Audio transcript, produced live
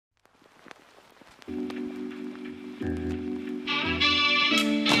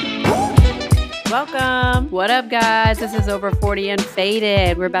Welcome. What up, guys? This is Over 40 and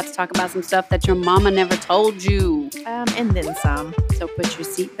Faded. We're about to talk about some stuff that your mama never told you. And then some. So put your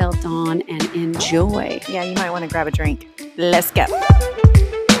seatbelt on and enjoy. Yeah, you might want to grab a drink. Let's go.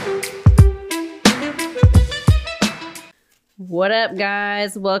 What up,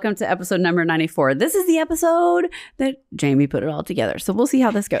 guys? Welcome to episode number 94. This is the episode that Jamie put it all together. So we'll see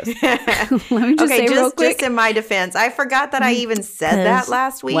how this goes. Let me just say real quick. Just in my defense, I forgot that I even said that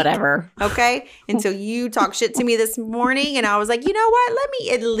last week. Whatever. Okay? Until you talked shit to me this morning, and I was like, you know what? Let me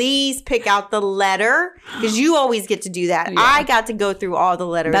at least pick out the letter, because you always get to do that. Yeah. I got to go through all the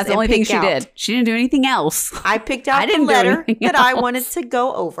letters. That's the only thing she did. She didn't do anything else. I picked out the letter that I wanted to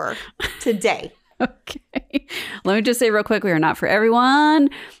go over today. Okay. Let me just say real quick, we are not for everyone.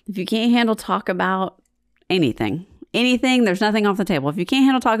 If you can't handle talk about anything, there's nothing off the table. If you can't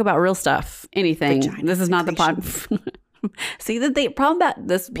handle talk about real stuff, anything, this is not the pod. See, the problem about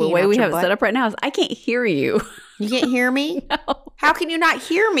this, the way we have it set up right now is I can't hear you. You can't hear me? No. How can you not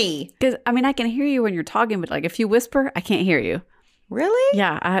hear me? Because, I can hear you when you're talking, but like if you whisper, I can't hear you. Really?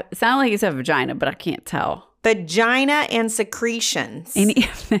 Yeah. I sound like you said vagina, but I can't tell. Vagina and secretions.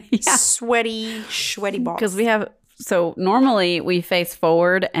 Yeah. Sweaty balls. Because so normally we face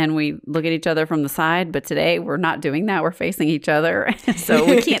forward and we look at each other from the side, but today we're not doing that. We're facing each other. So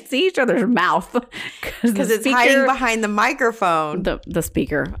we can't see each other's mouth. Because it's hiding behind the microphone. The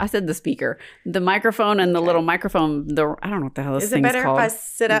speaker. I said the speaker. The microphone and the little microphone. I don't know what the hell this thing's called. Is it better if I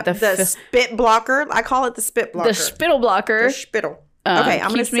sit up? The spit blocker? I call it the spit blocker. The spittle blocker. The spittle. Okay, I'm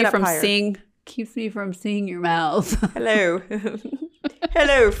going to sit up higher. Keeps me from seeing your mouth. Hello.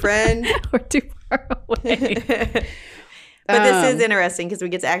 Hello, friend. We're too far away. But this is interesting because we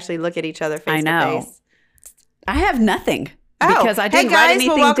get to actually look at each other face to face. I have nothing because I didn't write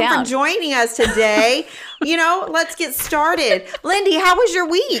anything welcome down. For joining us today. Let's get started. Lindy, how was your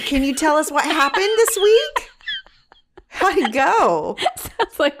week? Can you tell us what happened this week? How'd it go?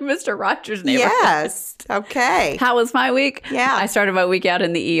 Sounds like Mr. Rogers' neighborhood. Yes. Okay. How was my week? Yeah. I started my week out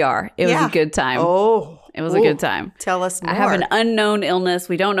in the ER. It was a good time. Oh. It was a good time. Tell us more. I have an unknown illness.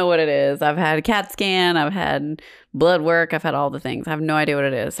 We don't know what it is. I've had a CAT scan. I've had blood work. I've had all the things. I have no idea what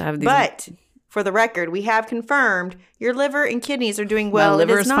it is. But for the record, we have confirmed your liver and kidneys are doing well. My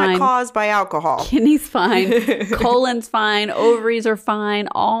liver is not caused by alcohol. Kidneys fine. Colon's fine. Ovaries are fine.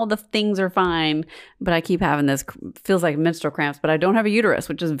 All the things are fine. But I keep having this, feels like menstrual cramps, but I don't have a uterus,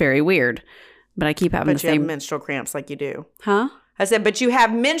 which is very weird. But I keep having the same. But you have menstrual cramps like you do. Huh? I said, but you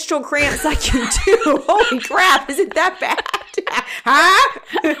have menstrual cramps like you do. Holy crap. Is it that bad? Huh?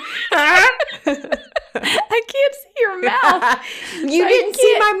 I can't see your mouth. You didn't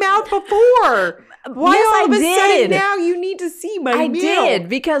see my mouth before. Why yes, all of I a did. sudden now you need to see my I meal? did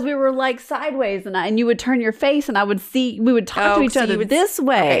because we were like sideways and you would turn your face and we would talk to each other this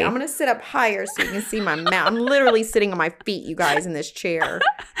way. Okay, I'm going to sit up higher so you can see my mouth. I'm literally sitting on my feet, you guys, in this chair.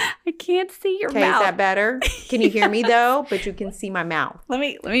 I can't see your mouth. Okay, is that better? Can you hear me though? But you can see my mouth. Let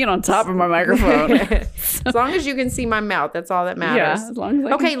me get on top of my microphone. As long as you can see my mouth, that's all that matters. Yeah, as long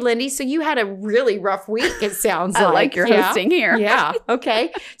as Okay, Lindy, so you had a really rough week, it sounds I like your hosting here. Yeah.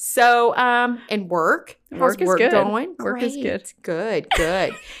 Okay. So, and work. Work is work good. Going? Work is good.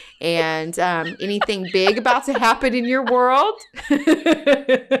 Good. And anything big about to happen in your world? I'm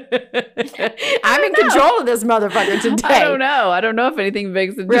in control of this motherfucker today. I don't know if anything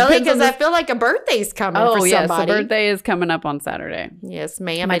big's really, because I feel like a birthday's coming for somebody. Yes, the birthday is coming up on Saturday. Yes,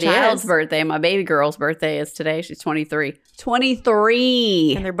 ma'am. My child's birthday, my baby girl's birthday is today. She's 23.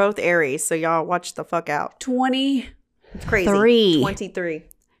 23. And they're both Aries, so y'all watch the fuck out. 23. It's crazy. 23.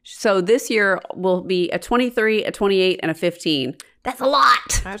 So this year will be a 23, a 28, and a 15. That's a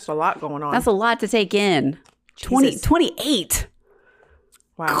lot. That's a lot going on. That's a lot to take in. 28.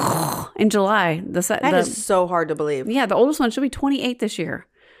 Wow. In July. That is so hard to believe. Yeah, the oldest one should be 28 this year.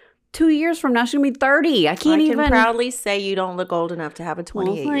 2 years from now, she's going to be 30. I can proudly say you don't look old enough to have a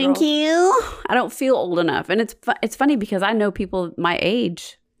 28-year-old. Well, thank you. I don't feel old enough. And it's funny because I know people my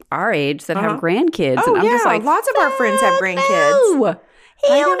age, our age, that have grandkids. Oh, and I'm just like, lots of our friends have grandkids. No.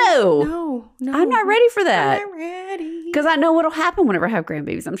 Hell no. No. I'm not ready for that. I'm not ready. Because I know what'll happen whenever I have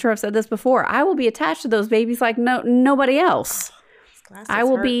grandbabies. I'm sure I've said this before. I will be attached to those babies like nobody else. I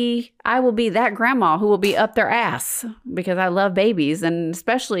will be that grandma who will be up their ass because I love babies, and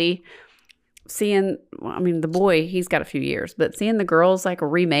especially seeing, the boy, he's got a few years, but seeing the girls like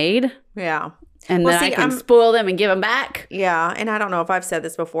remade. Yeah. And then I can spoil them and give them back. Yeah. And I don't know if I've said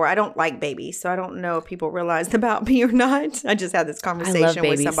this before. I don't like babies. So I don't know if people realized about me or not. I just had this conversation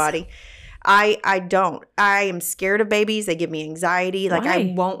with somebody. I don't. I am scared of babies. They give me anxiety. Like Why?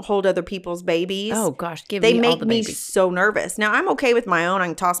 I won't hold other people's babies. Oh gosh, They me all make the me babies. so nervous. Now I'm okay with my own. I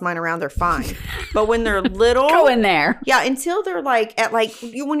can toss mine around. They're fine. But when they're little, Go in there. yeah, until they're like at like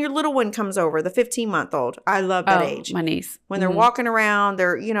when your little one comes over, the 15-month-old. I love that age. My niece. When they're walking around,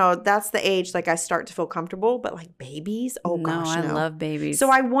 they're that's the age like I start to feel comfortable. But like babies, oh gosh, I love babies.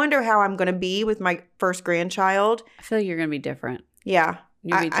 So I wonder how I'm going to be with my first grandchild. I feel like you're gonna be different. Yeah.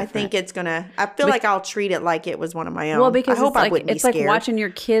 You'll be I think different. it's gonna. I feel like I'll treat it like it was one of my own. Well, because I hope I wouldn't it's be like scared. watching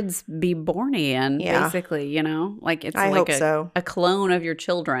your kids be born again, Yeah. basically. Like it's I like hope so. a clone of your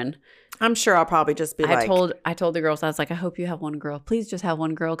children. I'm sure I'll probably just be I told the girls, I was like, I hope you have one girl. Please just have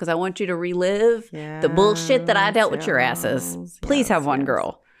one girl because I want you to relive the bullshit that I dealt with your asses. Please have one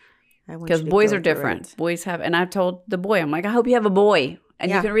girl. Because boys are different. Boys have, and I told the boy, I'm like, I hope you have a boy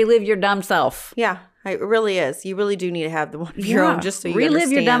and you can relive your dumb self. Yeah, it really is. You really do need to have the one of your own just so you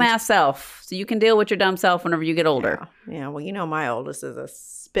relive your understand. dumbass self so you can deal with your dumb self whenever you get older. Yeah, well, my oldest is a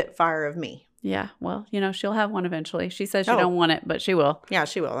spitfire of me. Yeah, well, she'll have one eventually. She says she don't want it, but she will. Yeah,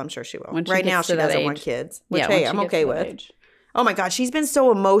 she will. I'm sure she will. When she right gets now, to she that doesn't age. want kids, which, Yeah, hey, when I'm she okay gets to that with. age. Oh, my God. She's been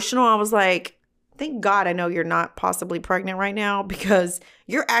so emotional. I was like, thank God I know you're not possibly pregnant right now because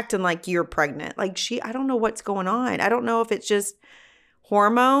you're acting like you're pregnant. Like I don't know what's going on. I don't know if it's just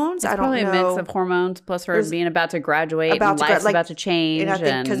hormones. It's I don't probably know. a mix of hormones plus her being about to graduate and life's about to change. And I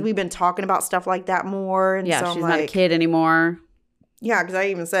think because we've been talking about stuff like that more. And yeah, so she's I'm not a kid anymore. Yeah, because I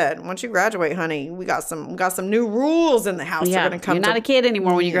even said, once you graduate, honey, we got some new rules in the house. Yeah, We're gonna come you're not a kid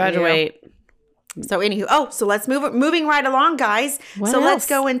anymore when you graduate. So anywho, so let's moving right along, guys. What Let's else?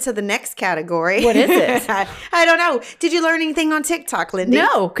 go into the next category. What is it? I don't know. Did you learn anything on TikTok, Lindy?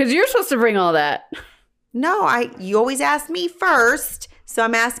 No, because you're supposed to bring all that. No, you always ask me first, so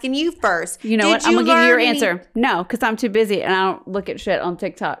I'm asking you first. You know what? I'm going to give you your answer. No, because I'm too busy and I don't look at shit on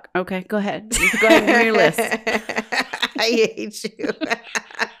TikTok. Okay, go ahead. You can go ahead and bring your list. I hate you.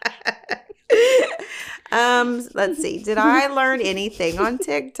 Let's see. Did I learn anything on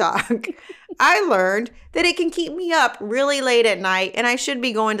TikTok? I learned that it can keep me up really late at night and I should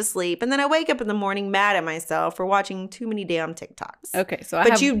be going to sleep. And then I wake up in the morning mad at myself for watching too many damn TikToks. Okay, so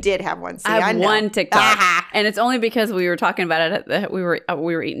you did have one. See, I have know. one TikTok. Ah. And it's only because we were talking about it. We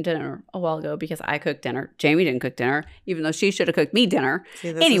were eating dinner a while ago because I cooked dinner. Jamie didn't cook dinner, even though she should have cooked me dinner.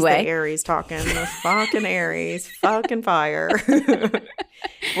 See, this is the Aries talking. This fucking Aries. Fucking fire.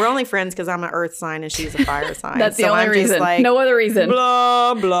 We're only friends because I'm an earth sign and she's a fire sign. That's the only reason. No other reason.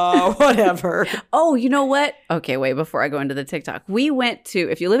 Blah, blah, whatever. Oh, you know what? Okay, wait, before I go into the TikTok. We went to,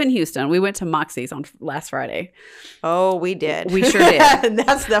 if you live in Houston, we went to Moxie's on last Friday. Oh, we did. We sure did.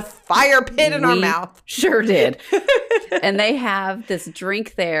 That's the fire pit in our mouth. Sure did. And they have this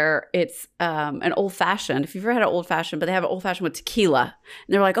drink there. It's an old fashioned. If you've ever had an old fashioned, but they have an old fashioned with tequila.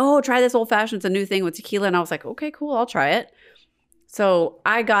 And they're like, oh, try this old fashioned. It's a new thing with tequila. And I was like, okay, cool. I'll try it. So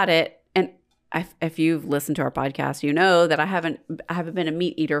I got it. And if you've listened to our podcast, you know that I haven't been a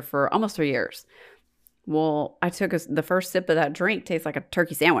meat eater for almost 3 years. Well, I took the first sip of that drink. Tastes like a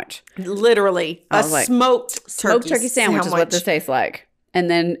turkey sandwich. Literally. Smoked turkey sandwich is what this tastes like. And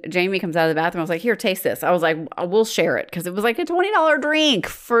then Jamie comes out of the bathroom. I was like, here, taste this. I was like, we'll share it. Because it was like a $20 drink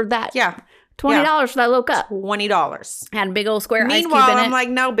for that. Yeah. $20 for that low cup. $20. Had a big old square ice cube in it. Meanwhile, I'm like,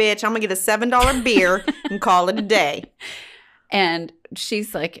 no, bitch. I'm going to get a $7 beer and call it a day. And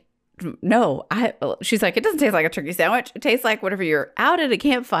she's like, no. She's like, it doesn't taste like a turkey sandwich. It tastes like whenever you're out at a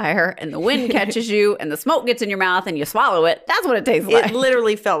campfire and the wind catches you and the smoke gets in your mouth and you swallow it. That's what it tastes like. It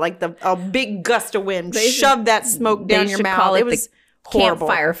literally felt like a big gust of wind shoved that smoke down your mouth. It was horrible.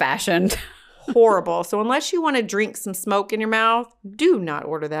 Campfire fashion. Horrible. So unless you want to drink some smoke in your mouth, do not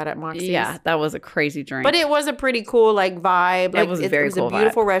order that at Moxie's. Yeah, that was a crazy drink. But it was a pretty cool vibe. It was a very cool It was a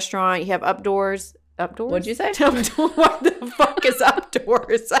beautiful restaurant. You have outdoors. What'd you say? What the fuck is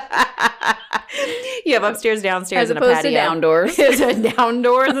outdoors? You have upstairs, downstairs, as and a patio. As opposed to downdoors. There's a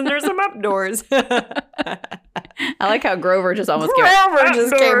downdoors and there's some updoors. I like how Grover just almost came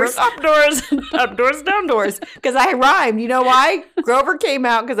updoors, updoors, downdoors. Because I rhymed. You know why? Grover came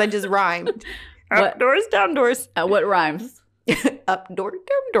out because I just rhymed. Updoors, downdoors. What rhymes? Updoor,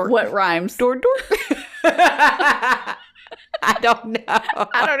 downdoor. What rhymes? Door. I don't know.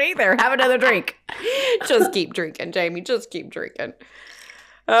 I don't either. Have another drink. Just keep drinking, Jamie. Just keep drinking.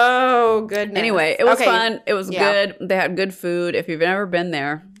 Oh, goodness. Anyway, it was fun. It was good. They had good food. If you've never been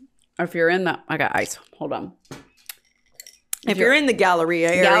there, or if you're in I got ice. Hold on. If you're in the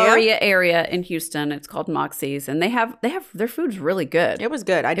Galleria area in Houston, it's called Moxie's, and they have their food's really good. It was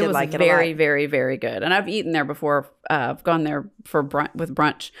good. I did like it very, a lot. very, very good. And I've eaten there before. I've gone there for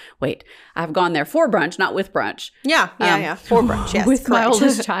brunch. Wait, I've gone there for brunch, not with brunch. Yeah. For brunch, yes. With my correct.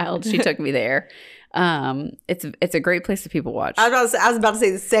 oldest child, she took me there. It's a great place to people watch. I was about to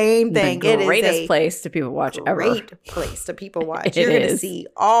say the same thing. The greatest place to people watch ever. Great place to people watch. It You're going to is. see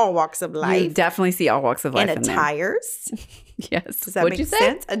all walks of life. You definitely see all walks of life and in there. attires. Yes. Does that What'd make you say?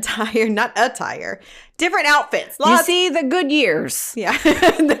 sense? Attire, not attire. Different outfits. You see the good years. Yeah.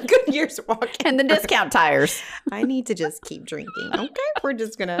 The good years walking. And the discount tires. I need to just keep drinking. Okay. We're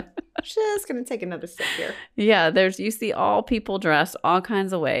just gonna take another sip here. Yeah, you see all people dressed all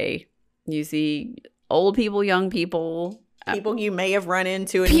kinds of way. You see old people, young people. People you may have run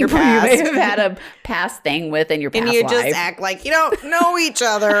into in People your past. you may have had a past thing with in your past and you life. just act like you don't know each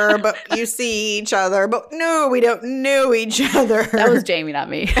other, but you see each other. But no, we don't know each other. That was Jamie, not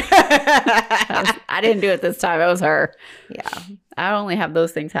me. I didn't do it this time. It was her. Yeah. I only have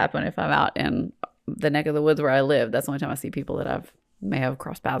those things happen if I'm out in the neck of the woods where I live. That's the only time I see people that I've may have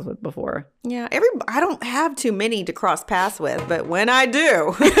crossed paths with before. Yeah, I don't have too many to cross paths with, but when I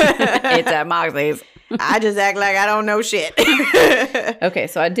do, It's at Moxie's. I just act like I don't know shit. Okay,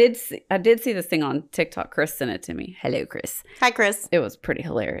 so I did see this thing on TikTok. Chris sent it to me. Hello, Chris. Hi, Chris. It was pretty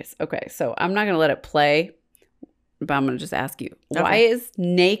hilarious. Okay, so I'm not going to let it play, but I'm going to just ask you. Okay. Why is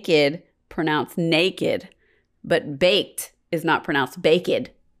naked pronounced naked, but baked is not pronounced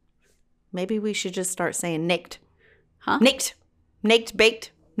baked? Maybe we should just start saying naked. Huh? Naked,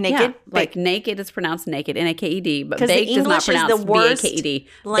 baked, naked. Yeah, like naked is pronounced naked, N-A-K-E-D, but 'Cause the baked is not English is pronounced the worst B-A-K-E-D.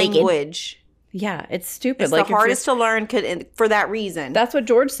 language. Yeah, it's stupid. It's like the hardest to learn for that reason. That's what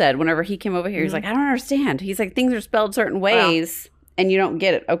George said whenever he came over here. He's like, I don't understand. He's like, things are spelled certain ways and you don't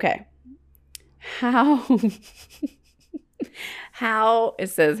get it. Okay. How it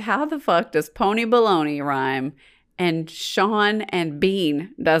says, how the fuck does pony baloney rhyme? And Sean and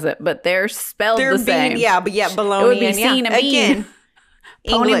Bean does it, but they're spelled the same. baloney. It would be seen and again.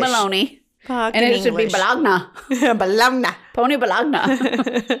 Pony English. baloney. Fucking And it should be English. balagna. Bologna. Pony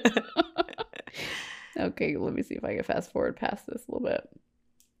balagna. Okay, let me see if I can fast forward past this a little bit.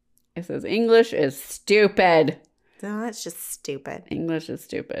 It says English is stupid. No, that's just stupid. English is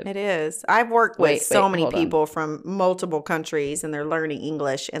stupid. It is. I've worked with so many hold on. people from multiple countries and they're learning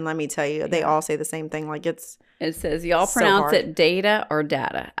English. And let me tell you, they all say the same thing. Like It says, y'all so pronounce hard. it data or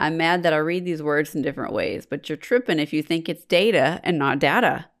data. I'm mad that I read these words in different ways, but you're tripping if you think it's data and not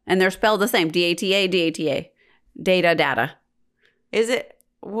data. And they're spelled the same. D-A-T-A, D-A-T-A. Data, data. Is it?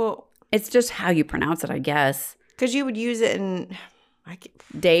 Well, It's just how you pronounce it, I guess. because you would use it in...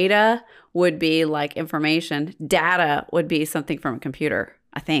 Data would be like information. Data would be something from a computer.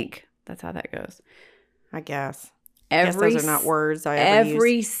 I think that's how that goes. I guess. Every those are not words I ever use.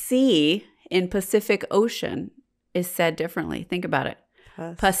 Every sea in Pacific Ocean is said differently. Think about it.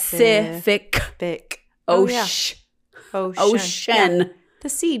 Pacific Oh, yeah. Ocean. Yeah. The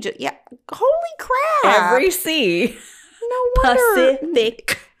sea. Holy crap. Every sea. No wonder.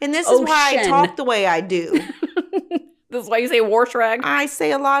 Pacific. And this is why I Ocean. talk the way I do. This is why you say warshrag. I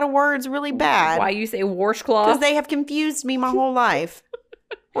say a lot of words really bad. Why you say washcloth. Because they have confused me my whole life.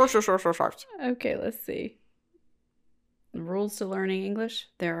 Okay, let's see. Rules to learning English?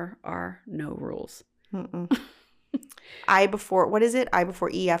 There are no rules. I before, what is it? I before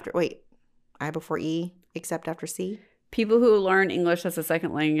E after, wait. I before E except after C? People who learn English as a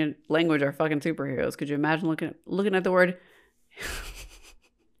second language are fucking superheroes. Could you imagine looking at the word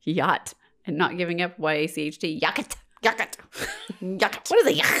yacht and not giving up Y-A-C-H-T? Yacht. Yacht. Yacht. What is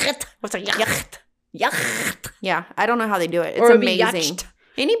a yacht? What's a yacht? Yacht. Yeah, I don't know how they do it. It's Or it'd be amazing. yacht.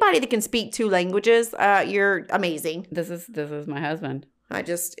 Anybody that can speak 2 languages, you're amazing. This is my husband. I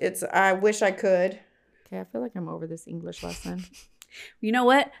wish I could. Okay, I feel like I'm over this English lesson. You know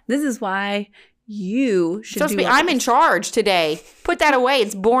what? This is why you should Supposed to be, I'm in charge today. Put that away.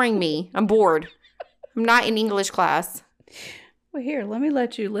 It's boring me. I'm bored. I'm not in English class. Well, here, let me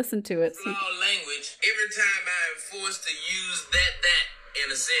let you listen to it. Language. Every time I am forced to use that in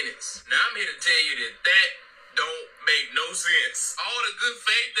a sentence. Now I'm here to tell you that don't make no sense. All the good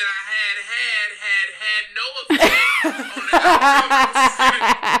faith that I had no effect on the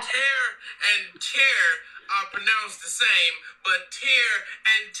outcome. Tear and tear are pronounced the same, but tear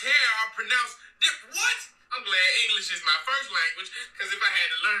and tear are pronounced what? I'm glad English is my first language, because if I had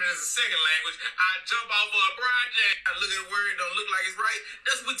to learn it as a second language, I'd jump off of a project. I look at a word, it don't look like it's right.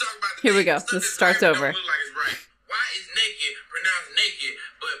 That's what we talk about today. Here we go. Stuff This that's starts right, over. Don't look like it's right. Why is naked pronounced naked,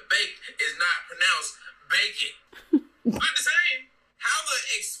 but baked is not pronounced bacon? Not the same. How the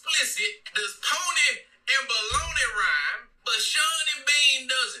explicit does pony and baloney rhyme, but but Sean and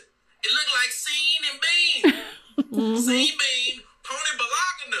Bean doesn't. It look like Scene and Bean. Scene Bean, Pony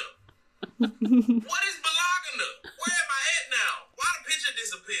Balagana. What is Balagana? Where am I at now? Why the picture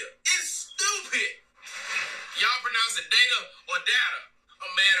disappear? It's stupid. Y'all pronounce it data or data?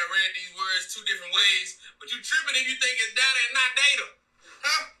 Oh man, I read these words two different ways, but you tripping if you think it's data and not data.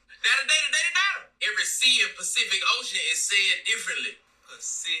 Huh? Data, data, data, data. Every sea in Pacific Ocean is said differently.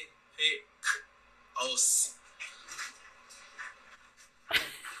 Pacific Ocean.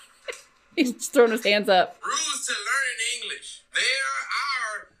 He's just throwing his hands up. Rules to learning English. There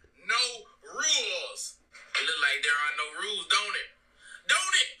are no rules. It look like there are no rules, don't it?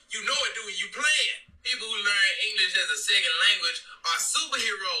 Don't it? You know it do when you play it. People who learn English as a second language are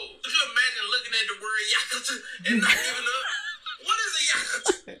superheroes. Could you imagine looking at the word yakata and not giving up? What is a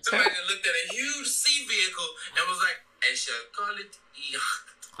yakata? Somebody looked at a huge sea vehicle and was like, I shall call it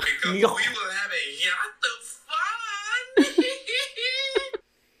yacht. Because we will have a yacht of fun.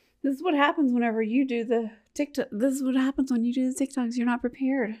 This is what happens whenever you do the TikTok. This is what happens when you do the TikToks. You're not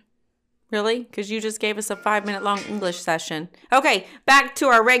prepared. Really? Because you just gave us a 5-minute long English session. Okay, back to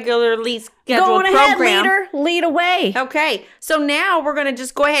our regularly scheduled Go ahead, program. leader. Lead away. Okay, so now we're going to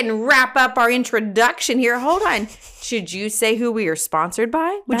just go ahead and wrap up our introduction here. Hold on. Should you say who we are sponsored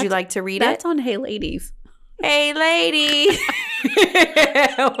by? Would you like to read That's it? on Hey Ladies. Hey, ladies.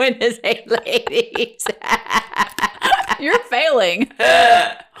 When is Hey, ladies? You're failing.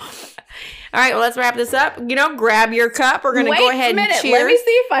 All right, well, let's wrap this up. You know, grab your cup. We're going to go ahead and cheers. Let me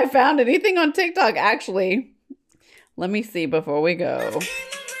see if I found anything on TikTok, actually. Let me see before we go.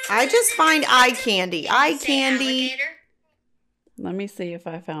 I just find eye candy. Eye candy. Let me see if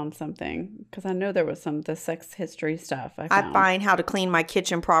I found something. Because I know there was some the sex history stuff I I found. find how to clean my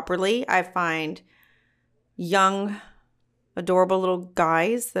kitchen properly. I find young, adorable little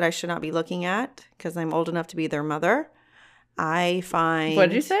guys that I should not be looking at because I'm old enough to be their mother. I find... What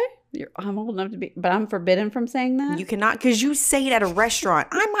did you say? I'm old enough to be... But I'm forbidden from saying that? You cannot, because you say it at a restaurant.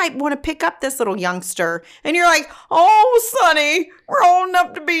 I might want to pick up this little youngster. And you're like, oh, Sonny, we're old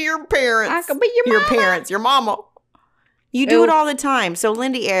enough to be your parents. I could be your mama. parents, your mama. You do it all the time. So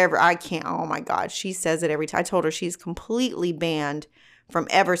Lindy I can't, oh my God. She says it every time. I told her she's completely banned from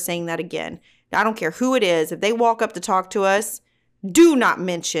ever saying that again. I don't care who it is. If they walk up to talk to us, do not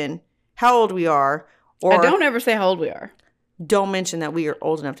mention how old we are. Or I don't ever say how old we are. don't mention that we are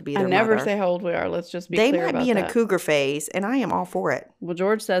old enough to be their I never mother. say how old we are. Let's just be They clear might about be in that. a cougar phase, and I am all for it. Well,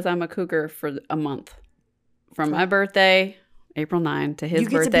 George says I'm a cougar for a month. From my birthday, April 9, to his You get to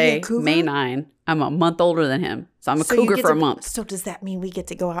be a birthday, cougar? May 9. I'm a month older than him. So I'm a So you cougar get for to- a month. So does that mean we get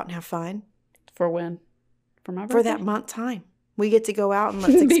to go out and have fun? For when? For my birthday? For that month time. We get to go out and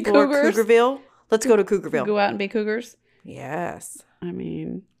let's Be explore cougars? Cougarville. Let's go to Cougarville. Go out and be cougars? Yes. I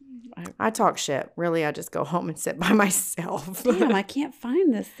mean, I talk shit. Really, I just go home and sit by myself. damn, I can't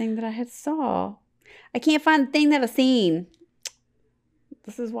find this thing that I had saw. I can't find the thing that I seen.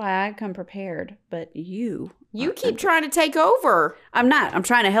 This is why I come prepared. But you keep trying to take over. I'm not. I'm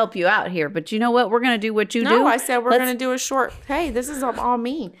trying to help you out here. But you know what? We're going to do what you do. No, I said we're Let's- going to do a short. Hey, this is all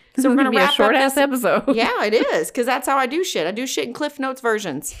me. This So is we're going to going be to a wrap short up ass this. episode. Yeah, it is. Because that's how I do shit. I do shit in Cliff Notes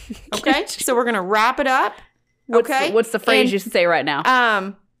versions. Okay? So we're going to wrap it up. Okay? What's the phrase And, you should say right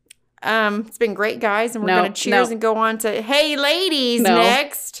now? It's been great, guys. And we're No, going to cheers no. and go on to Hey Ladies No.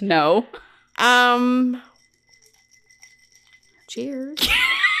 next. No. Cheers.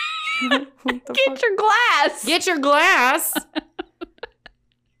 Get your glass. Get your glass.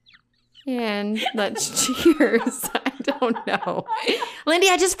 And let's cheers. I don't know. Lindy,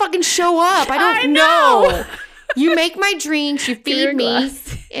 I just fucking show up. I don't know. You make my drinks, you feed your me,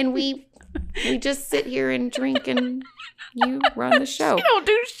 glass. and we just sit here and drink and you run the show. You don't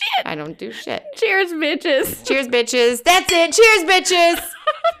do shit. I don't do shit. Cheers, bitches. Cheers, bitches. That's it. Cheers, bitches.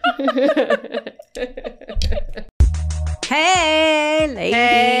 Hey, ladies.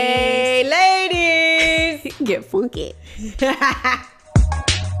 Hey, ladies. Get funky.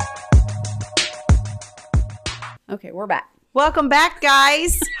 Okay, we're back. Welcome back,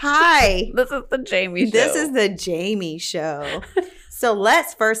 guys. Hi. This is the Jamie show. This is the Jamie Show. So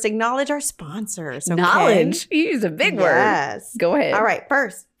let's first acknowledge our sponsors. Okay? knowledge. You use a big word. Yes. Go ahead. All right.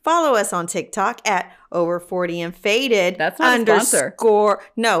 First, follow us on TikTok at Over 40 and Faded. That's not a sponsor.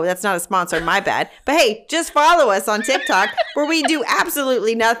 No, that's not a sponsor. My bad. But hey, just follow us on TikTok where we do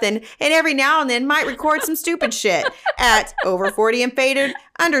absolutely nothing and every now and then might record some stupid shit at Over 40 and Faded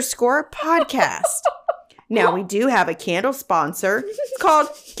 _podcast. Now, we do have a candle sponsor called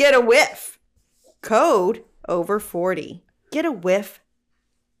Get a Whiff. Code Over 40. Get a Whiff.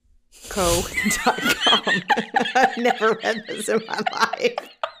 Co.com. I've never read this in my life.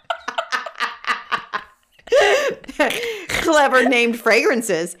 Clever named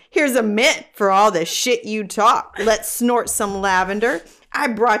fragrances. Here's a mint for all the shit you talk. Let's snort some lavender. I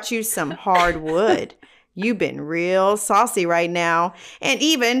brought you some hardwood. You've been real saucy right now. And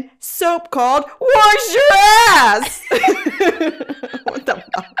even soap called Wash Your Ass. What the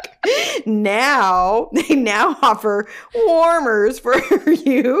fuck? They now offer warmers for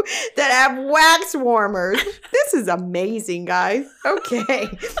you that have wax warmers. This is amazing, guys. Okay.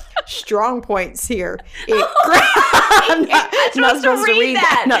 Strong points here. I'm not supposed to read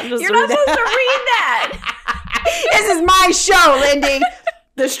that. You're not supposed to read that. This is my show, Lindy.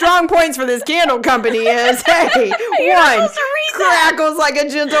 The strong points for this candle company is, hey, 1, crackles like a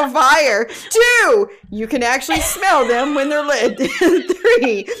gentle fire. 2, you can actually smell them when they're lit.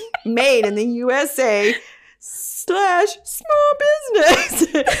 3, made in the USA / small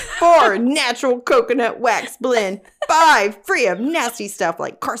business. 4, natural coconut wax blend. 5, free of nasty stuff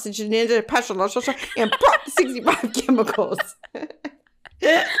like carcinogen, pestilence, and Prop 65 chemicals.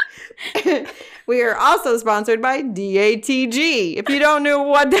 We are also sponsored by DATG. If you don't know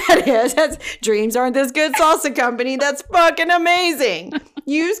what that is, that's Dreams Aren't This Good Salsa Company. That's fucking amazing.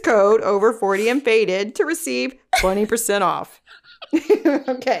 Use code over40 and faded to receive 20% off.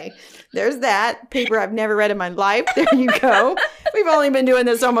 Okay, there's that paper I've never read in my life. There you go. We've only been doing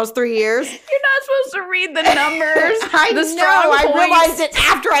this almost 3 years. You're not supposed to read the numbers. I realized it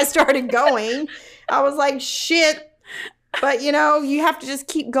after I started going. I was like, shit. But, you have to just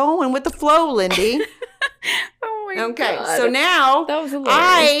keep going with the flow, Lindy. Oh, my okay, God. so now That was hilarious.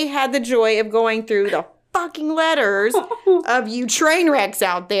 I had the joy of going through the fucking letters of you train wrecks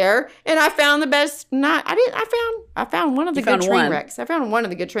out there, and I found the best. I found one of the good train wrecks. I found one of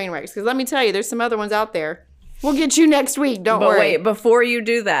the good train wrecks because let me tell you, there's some other ones out there. We'll get you next week. Don't worry. Wait, before you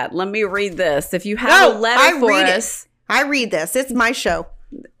do that, let me read this. If you have a letter for us, I read this. It's my show.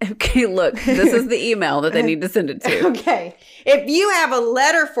 Okay, look, this is the email that they need to send it to. Okay. If you have a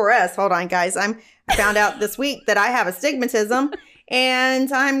letter for us, hold on, guys. I found out this week that I have astigmatism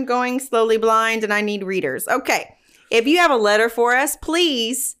and I'm going slowly blind and I need readers. Okay. If you have a letter for us,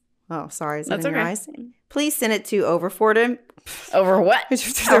 please. Oh, sorry. Is that in your eyes? Please send it to Over 40. Over what?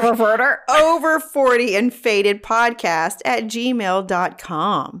 Over 40 and Faded Podcast at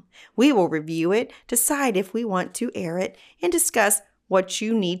gmail.com. We will review it, decide if we want to air it, and discuss what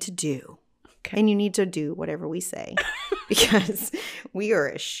you need to do. Okay. And you need to do whatever we say because we are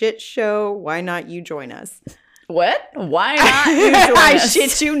a shit show. Why not you join us? What? Why not you join us? I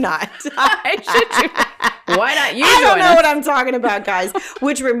shit you not. I shit you not. Why not you join us? I don't know what I'm talking about, guys.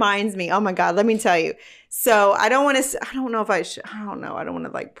 Which reminds me, oh my God, let me tell you. So I don't want to, I don't know if I should, I don't know. I don't want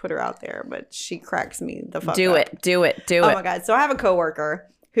to like put her out there, but she cracks me the fuck up. Do it. Oh my God. So I have a coworker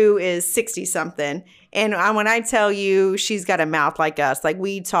who is 60 something. And when I tell you she's got a mouth like us, like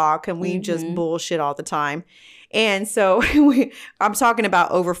we talk and we just bullshit all the time. And so I'm talking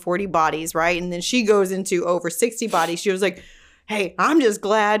about over 40 bodies, right? And then she goes into over 60 bodies. She was like, hey, I'm just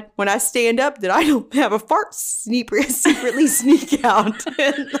glad when I stand up that I don't have a fart secretly sneak out.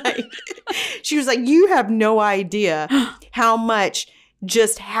 She was like, you have no idea how much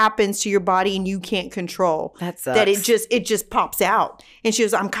just happens to your body and you can't control. That sucks. That it just pops out. And she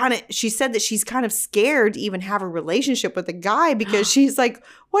was, she said that she's kind of scared to even have a relationship with a guy because she's like,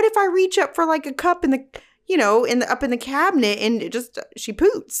 what if I reach up for like a cup in the, up in the cabinet and it just, she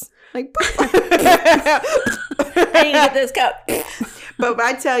poots. Like, I need to get this cup. But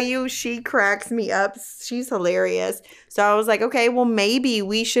I tell you, she cracks me up. She's hilarious. So I was like, okay, well, maybe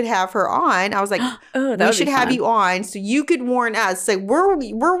we should have her on. I was like, we should have you on so you could warn us. So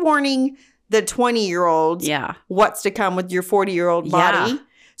we're warning the 20-year-olds what's to come with your 40-year-old body. Yeah.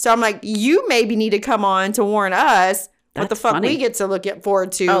 So I'm like, you maybe need to come on to warn us what the fuck we get to look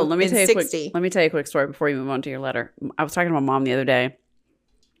forward to let me tell you a quick story before you move on to your letter. I was talking to my mom the other day.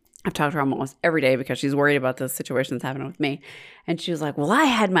 I've talked to her almost every day because she's worried about the situation that's happening with me. And she was like, well, I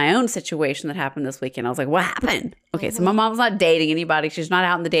had my own situation that happened this weekend. I was like, what happened? Okay, so my mom's not dating anybody. She's not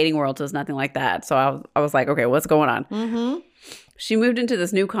out in the dating world, so it's nothing like that. So I was like, okay, what's going on? Mm-hmm. She moved into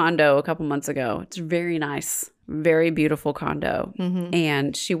this new condo a couple months ago. It's very nice, very beautiful condo. Mm-hmm.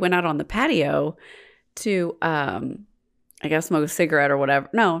 And she went out on the patio to, I guess, smoke a cigarette or whatever.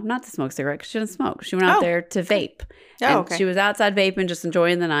 No, not to smoke a cigarette because she didn't smoke. She went out there to vape. And she was outside vaping, just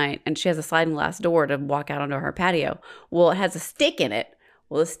enjoying the night. And she has a sliding glass door to walk out onto her patio. Well, it has a stick in it.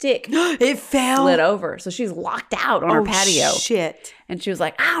 Well, the stick it fell, slid over, so she's locked out on her patio. Shit! And she was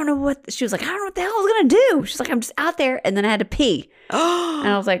like, I don't know what the hell I was gonna do. She's like, I'm just out there, and then I had to pee. And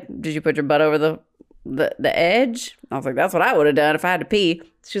I was like, did you put your butt over the the edge. I was like, that's what I would have done if I had to pee.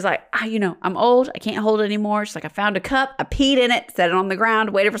 She's like, I'm old. I can't hold it anymore. She's like, I found a cup. I peed in it, set it on the ground,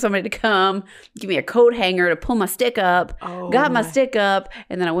 waited for somebody to come, give me a coat hanger to pull my stick up, got my stick up,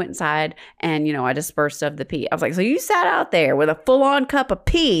 and then I went inside and, I dispersed of the pee. I was like, so you sat out there with a full-on cup of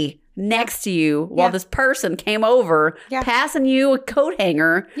pee next to you while this person came over, passing you a coat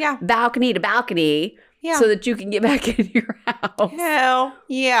hanger, balcony to balcony, so that you can get back in your house. Hell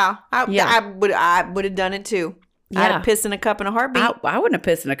yeah. I would have done it too. I'd have pissed in a cup in a heartbeat. I wouldn't have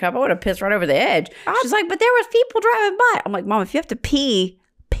pissed in a cup. I would have pissed right over the edge. She's like, but there was people driving by. I'm like, Mom, if you have to pee.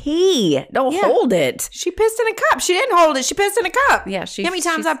 Don't hold it. She pissed in a cup. She didn't hold it. She pissed in a cup. Yeah. How many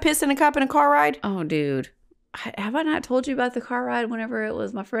times I've pissed in a cup in a car ride? Oh, dude. Have I not told you about the car ride whenever it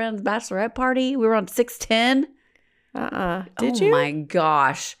was my friend's bachelorette party? We were on 610. Did you? Oh, my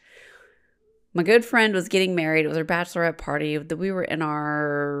gosh. My good friend was getting married. It was her bachelorette party. We were in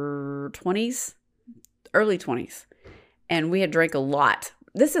our 20s. Early 20s. And we had drank a lot.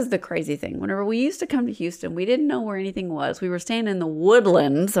 This is the crazy thing. Whenever we used to come to Houston, we didn't know where anything was. We were staying in the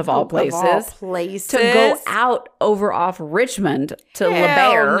Woodlands of all places. To go out over off Richmond to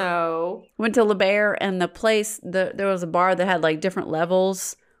LeBaire. No. Went to LeBaire and the place, there was a bar that had like different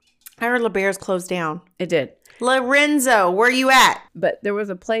levels. I heard LeBaire's closed down. It did. Lorenzo, where you at? But there was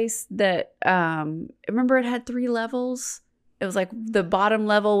a place that, remember it had 3 levels? It was like the bottom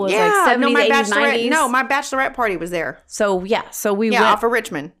level was like 70s, 80s, 90s. No, my bachelorette party was there. So, we went. Off of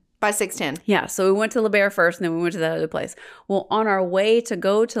Richmond by 610. Yeah, so we went to LeBaire first, and then we went to that other place. Well, on our way to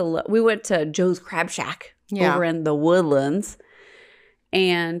go to, we went to Joe's Crab Shack over in the Woodlands.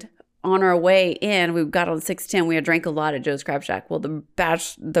 And on our way in, we got on 610. We had drank a lot at Joe's Crab Shack. Well,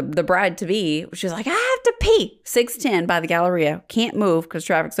 the bride-to-be, she was like, I have to pee. 610 by the Galleria. Can't move because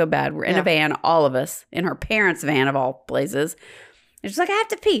traffic's so bad. We're in a van, all of us, in her parents' van of all places. And she's like, I have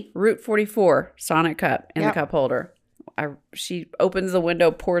to pee. Route 44, Sonic cup in the cup holder. She opens the window,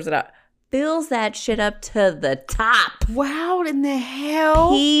 pours it out. Fills that shit up to the top. Wow, in the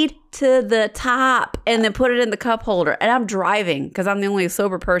hell? Peed to the top and then put it in the cup holder. And I'm driving because I'm the only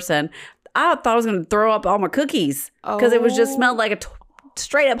sober person. I thought I was going to throw up all my cookies because it was just smelled like a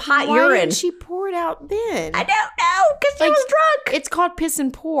straight up hot urine. Why didn't she pour it out then? I don't know because she was drunk. It's called piss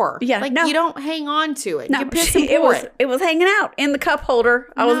and pour. Yeah, you don't hang on to it. No, you piss and pour it. It was hanging out in the cup holder.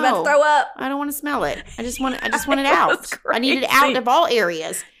 I was about to throw up. I don't want to smell it. I just want it out. I need it out of all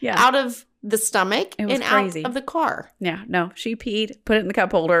areas. Yeah. Out of the stomach and crazy. Out of the car. Yeah, no, she peed, put it in the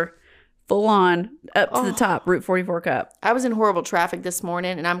cup holder, full on, up to the top, Route 44 cup. I was in horrible traffic this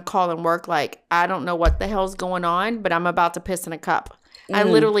morning, and I'm calling work like, I don't know what the hell's going on, but I'm about to piss in a cup. I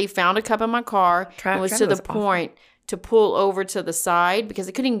literally found a cup in my car and was to the point to pull over to the side because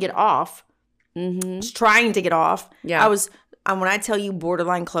I couldn't even get off. I was trying to get off. Yeah. I was, when I tell you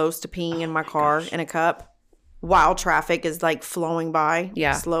borderline close to peeing in my car in a cup, while traffic is like flowing by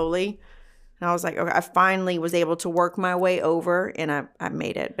slowly. And I was like, okay, I finally was able to work my way over and I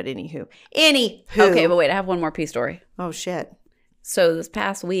made it. But anywho. Okay, but wait, I have one more pee story. Oh, shit. So this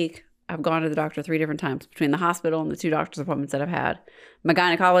past week, I've gone to the doctor 3 different times between the hospital and the 2 doctor's appointments that I've had. My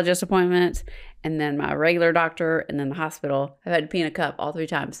gynecologist appointment and then my regular doctor and then the hospital. I've had to pee in a cup all 3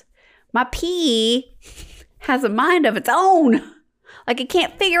 times. My pee has a mind of its own. Like, it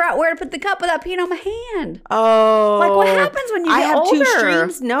can't figure out where to put the cup without peeing on my hand. Oh. Like, what happens when you get older? I have 2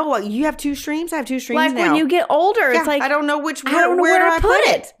 streams. No, you have 2 streams? I have 2 streams like now. Like, when you get older, it's like... I don't know where do I put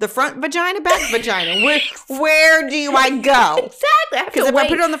it? The front vagina, back vagina. Where do I go? Exactly. Because if I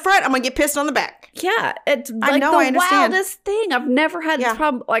put it on the front, I'm going to get pissed on the back. Yeah. It's like the wildest thing. I've never had this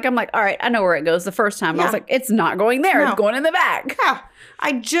problem. Like, I'm like, all right, I know where it goes the first time. I was like, it's not going there. It's going in the back. Yeah.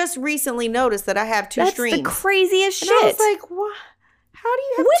 I just recently noticed that I have 2 streams. That's the craziest shit. I was like, what? How do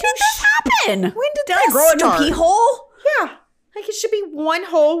you have When did this happen? When did I grow in a pee hole? Yeah. Like, it should be 1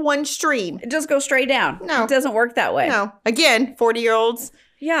 hole, 1 stream. It just goes straight down. No. It doesn't work that way. No. Again, 40-year-olds.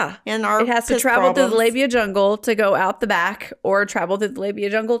 Yeah. And it has to travel through the labia jungle to go out the back or travel through the labia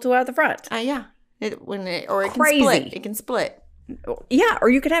jungle to out the front. Yeah. It can split. It can split. Yeah, or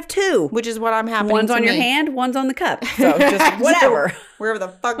you could have 2. Which is what I'm happening One's on your hand, one's on the cup. So just whatever. Wherever the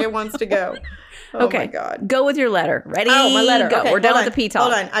fuck it wants to go. Oh okay. my God. Go with your letter. Ready? Oh, my letter. Go. Okay, we're done with the pee talk.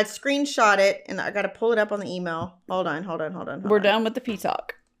 Hold on. I screenshot it and I got to pull it up on the email. Hold on. We're done with the pee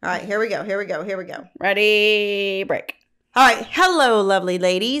talk. All right. Here we go. Ready? Break. All right. Hello, lovely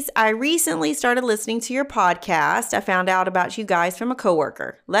ladies. I recently started listening to your podcast. I found out about you guys from a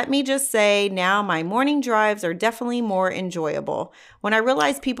coworker. Let me just say now my morning drives are definitely more enjoyable. When I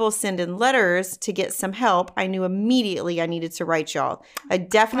realized people send in letters to get some help, I knew immediately I needed to write y'all. I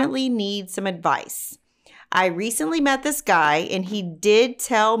definitely need some advice. I recently met this guy, and he did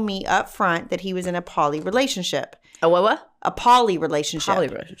tell me up front that he was in a poly relationship. A what? A poly relationship. Poly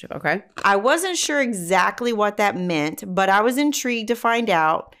relationship. Okay. I wasn't sure exactly what that meant, but I was intrigued to find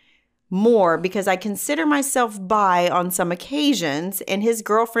out more because I consider myself bi on some occasions, and his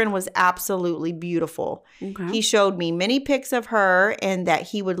girlfriend was absolutely beautiful. Okay. He showed me many pics of her and that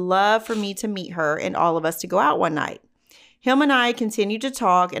he would love for me to meet her and all of us to go out one night. Him and I continued to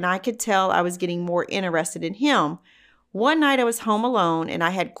talk, and I could tell I was getting more interested in him. One night I was home alone, and I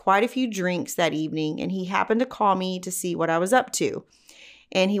had quite a few drinks that evening, and he happened to call me to see what I was up to.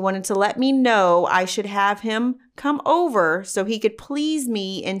 And he wanted to let me know I should have him come over so he could please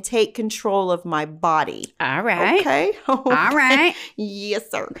me and take control of my body. All right. Okay. All right.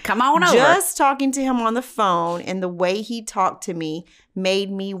 Yes, sir. Come on over. Just talking to him on the phone and the way he talked to me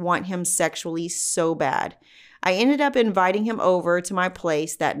made me want him sexually so bad. I ended up inviting him over to my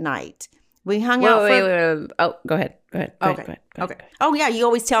place that night. We hung out for... Wait. Oh, go ahead. Okay. Oh, yeah. You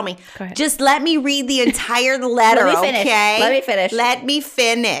always tell me. Go ahead. Just let me read the entire letter, Let me finish. okay? Let me finish. Let me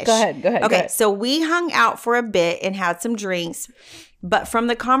finish. Go ahead. Okay, so we hung out for a bit and had some drinks. But from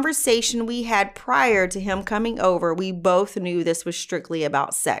the conversation we had prior to him coming over, we both knew this was strictly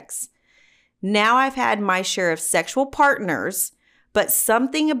about sex. Now I've had my share of sexual partners, but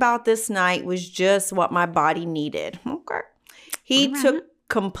something about this night was just what my body needed. Okay. He took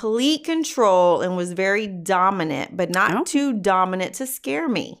complete control and was very dominant, but not too dominant to scare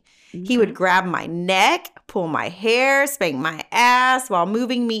me. He would grab my neck, pull my hair, spank my ass while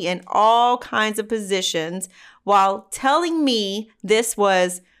moving me in all kinds of positions while telling me this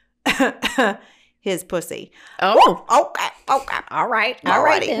was his pussy. Oh. Okay. All right.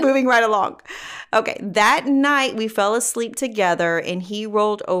 Alrighty, moving right along. Okay, that night we fell asleep together, and he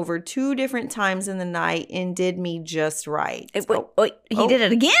rolled over 2 different times in the night and did me just right. Wait, he did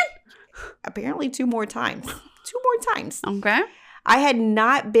it again? Apparently 2 more times. 2 more times. Okay. I had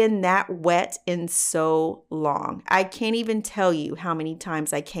not been that wet in so long. I can't even tell you how many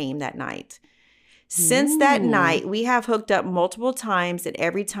times I came that night. Since that night, we have hooked up multiple times, and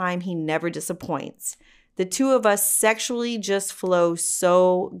every time he never disappoints. The 2 of us sexually just flow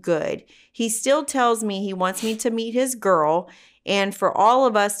so good. He still tells me he wants me to meet his girl and for all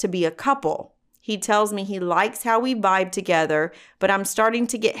of us to be a couple. He tells me he likes how we vibe together, but I'm starting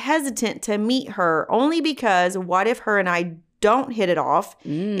to get hesitant to meet her only because what if her and I don't hit it off?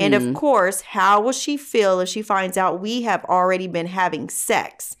 And of course, how will she feel if she finds out we have already been having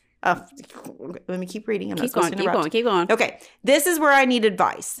sex? Let me keep reading. Keep going. Okay, this is where I need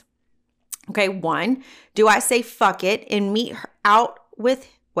advice. Okay, 1, do I say fuck it and meet her out with,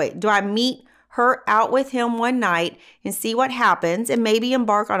 do I meet her out with him one night and see what happens and maybe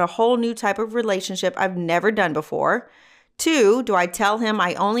embark on a whole new type of relationship I've never done before? 2, do I tell him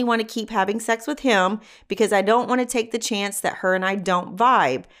I only want to keep having sex with him because I don't want to take the chance that her and I don't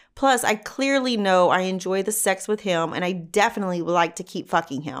vibe? Plus, I clearly know I enjoy the sex with him and I definitely would like to keep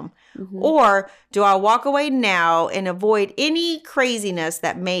fucking him. Or do I walk away now and avoid any craziness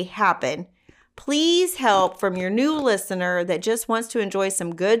that may happen? Please help from your new listener that just wants to enjoy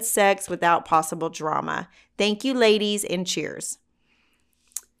some good sex without possible drama. Thank you, ladies, and cheers.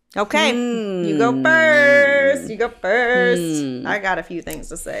 Okay, you go first. I got a few things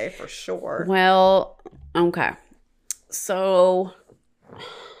to say for sure. Well, okay. So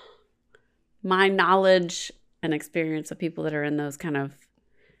my knowledge and experience of people that are in those kind of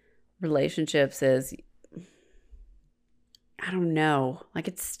relationships is, I don't know, like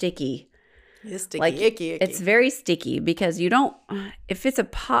it's sticky. It's sticky, like, icky. It's very sticky because you don't, if it's a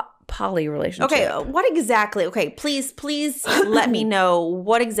poly relationship. Okay, what exactly? Okay, please let me know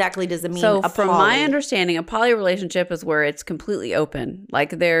what exactly does it mean. So a from poly? my understanding, a poly relationship is where it's completely open.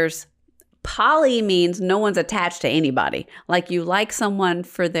 Like poly means no one's attached to anybody. Like you like someone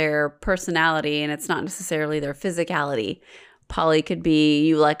for their personality and it's not necessarily their physicality. Poly could be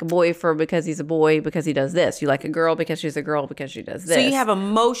you like a boy because he's a boy because he does this. You like a girl because she's a girl because she does this. So you have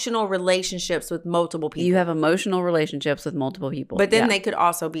emotional relationships with multiple people. You have emotional relationships with multiple people. But then they could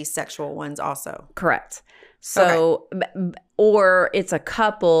also be sexual ones also. Correct. So, or it's a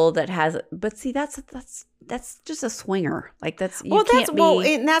couple that has, but see, that's just a swinger. Like that's,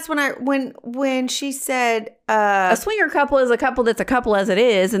 and that's when she said, a swinger couple is a couple that's a couple as it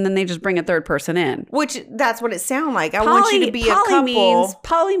is. And then they just bring a third person in. Which that's what it sounded like. I want you to be a couple.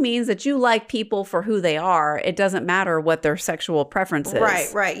 Poly means that you like people for who they are. It doesn't matter what their sexual preference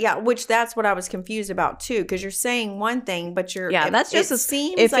is. Right. Yeah. Which that's what I was confused about too. Cause you're saying one thing, but that's just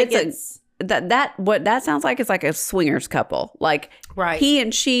what that sounds like is like a swingers couple. Like he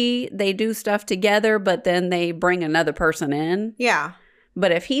and she, they do stuff together, but then they bring another person in. Yeah.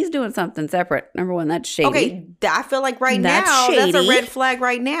 But if he's doing something separate, number one, that's shady. Okay, I feel like That's now, that's a shady. red flag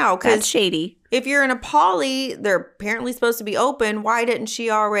right now. That's Because shady. if you're in a poly, they're apparently supposed to be open. Why didn't she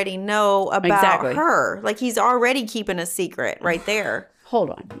already know about Exactly. her? Like, he's already keeping a secret right there. Hold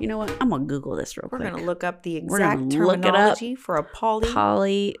on. You know what? I'm going to Google this real We're quick. going to look up the We're gonna exact look it up. terminology for a poly.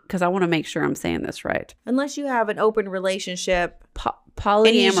 Poly, because I want to make sure I'm saying this right. Unless you have an open relationship. Polyamory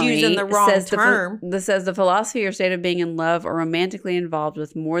And he's using the wrong says term. This says the philosophy or state of being in love or romantically involved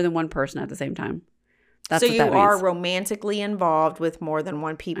with more than one person at the same time. That's So what you that are means. romantically involved with more than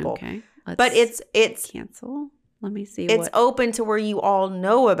one people. Okay. But it's cancel. Let me see. it's open to where you all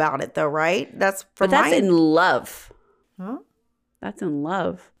know about it though, right? That's for But that's in love. Huh? That's in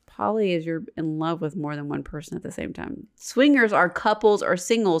love. Poly is you're in love with more than one person at the same time. Swingers are couples or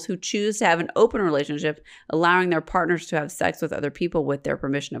singles who choose to have an open relationship, allowing their partners to have sex with other people with their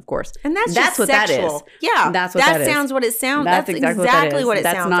permission, of course. And that's just what sexual. that is. Yeah. That's what that is. sounds what it sounds. That's exactly what, it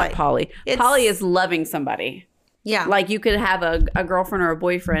That's sounds not like. poly. It's- Poly is loving somebody. Yeah. Like you could have a girlfriend or a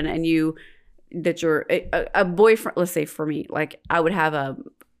boyfriend and a boyfriend, let's say for me, like I would have a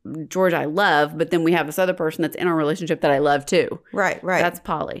George I love, but then we have this other person that's in a relationship that I love too. Right. That's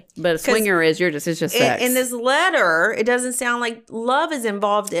poly. But a swinger is it's just sex. In this letter, it doesn't sound like love is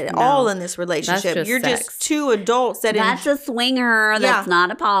involved at all in this relationship. just You're sex. just two adults that That's a swinger. That's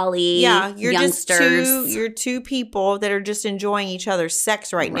not a poly. Yeah, you're Youngsters. you're two people that are just enjoying each other's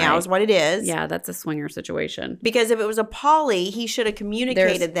sex right now Right. is what it is. Yeah, that's a swinger situation. Because if it was a poly, he should have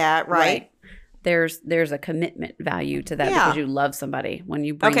communicated that, right? There's a commitment value to that Yeah. because you love somebody when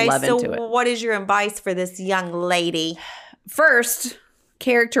you bring Okay, love so into it. what is your advice for this young lady? First,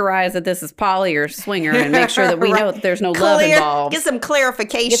 characterize that this is poly or swinger and make sure that we know that there's no love involved. Get some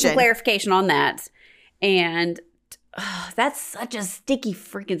clarification. Get some clarification on that. And that's such a sticky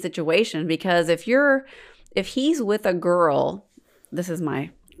freaking situation because if he's with a girl, this is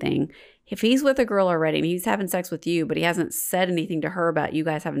my thing. If he's with a girl already and he's having sex with you, but he hasn't said anything to her about you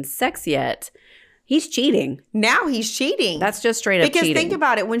guys having sex yet, he's cheating. Now he's cheating. That's just straight up because cheating. think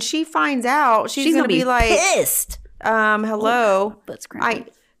about it. When she finds out, she's gonna going to be like, pissed. hello. Let's crack.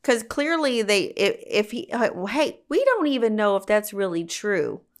 Because clearly hey, we don't even know if that's really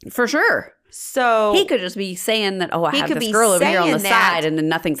true. For sure. So He could just be saying that, I He have could this be girl over here on the saying that. side and then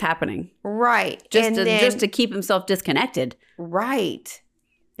nothing's happening. right. Just to keep himself disconnected. Right.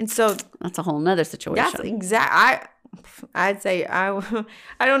 And so That's a whole nother situation. that's I'd say I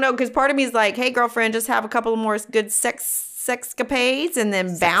don't know, because part of me is like, hey girlfriend, just have a couple of more good sexcapades and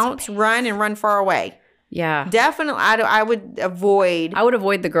then run and run far away. Yeah. Definitely, I would avoid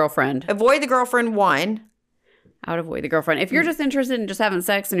the girlfriend. the girlfriend one. I would avoid the girlfriend. If you're just interested in just having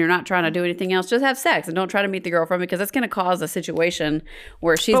sex and you're not trying to do anything else, just have sex and don't try to meet the girlfriend because that's going to cause a situation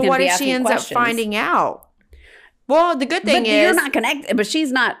where she's But going to what be if asking she ends questions. up finding out? Well, the good thing But is you're not connected. But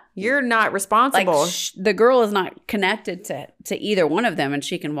she's not. you're not Like responsible. the girl is not connected to either one of them, and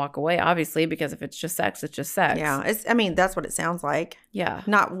she can walk away. Obviously, because if it's just sex, it's just sex. Yeah, that's what it sounds like. Yeah.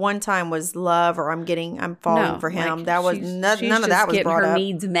 Not one time was love or I'm falling for him. like, That was she's none of just that was getting brought her up.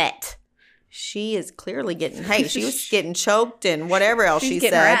 needs met. She is clearly getting. Hey, she was getting choked and whatever else She's she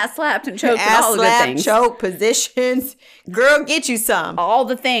getting said. her ass slapped and choked and Ass all the good slap, things. choke, positions. Girl, get you some. All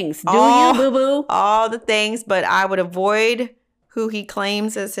the things. Do All- you, boo boo? All the things, but I would avoid who he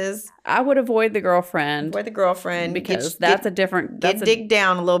claims as his. I would avoid the girlfriend Avoid the girlfriend because get that's dig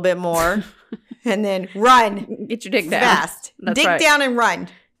down a little bit more, and then run get your dick down fast. That's Dig right. down and run.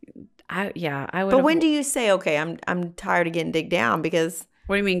 I would. But when do you say, okay, I'm tired of getting digged down? Because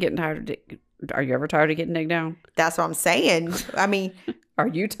What do you mean getting tired of dick? Are you ever tired of getting digged down? that's what I'm saying. I mean, Are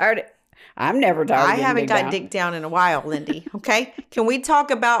you tired? I'm never tired. I of getting haven't digged got down. digged down in a while, Lindy. Okay, can we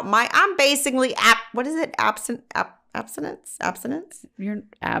talk about I'm basically what is it? Abstinence? Your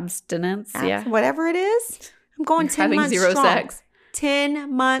abstinence. Yeah. Whatever it is. I'm going You're 10 having months zero strong. sex.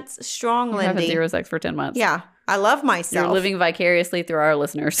 10 months strong, You're having Lindy. zero sex for 10 months. Yeah, I love myself. You're living vicariously through our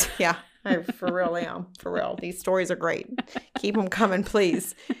listeners. Yeah, I for real am. For real. These stories are great. Keep them coming,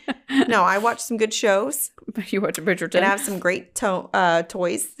 please. No, I watch some good shows You watch Bridgerton. and I have some great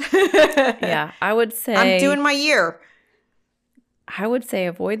toys. Yeah, I would say. I'm doing my year. I would say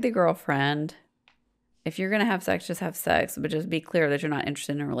avoid the girlfriend. If you're gonna have sex, just have sex, but just be clear that you're not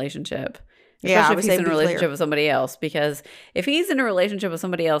interested in a relationship. Yeah, I Especially would if say he's in be a relationship clear. with somebody else. Because if he's in a relationship with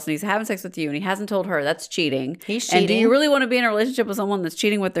somebody else and he's having sex with you and he hasn't told her, that's cheating. He's And do cheating. you really want to be in a relationship with someone that's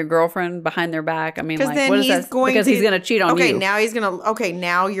cheating with their girlfriend behind their back? I mean, Because like, then what is he's that? going Because he's gonna cheat on you.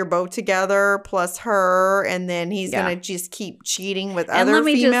 Now you're both together plus her, and then he's Yeah. gonna just keep cheating with And other let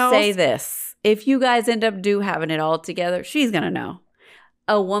me females. just say this: if you guys end up having it all together, she's gonna know.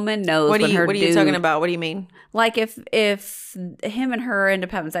 a woman knows What when her are you dude- talking about? What do you mean? Like if him and her end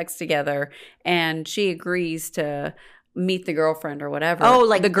up having sex together and she agrees to meet the girlfriend or whatever. Oh,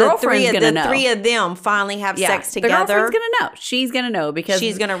 like the girlfriend's gonna know. The three of them finally have sex together. The girlfriend's gonna know. She's gonna know because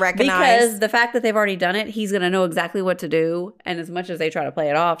she's gonna recognize. Because the fact that they've already done it, he's gonna know exactly what to do. And as much as they try to play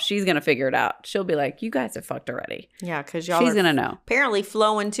it off, she's gonna figure it out. She'll be like, "You guys have fucked already." Yeah, because y'all. She's are gonna know. Apparently,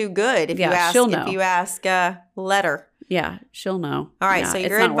 flowing too good. If you ask, she'll know. If you ask, letter. Yeah, she'll know. All right, Yeah, so it's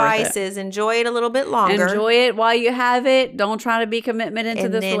your not worth advice it. is enjoy it a little bit longer. Enjoy it while you have it. Don't try to be commitment into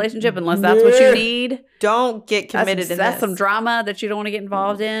And this then- relationship unless that's what you need. Don't get committed to That's this. some drama that you don't want to get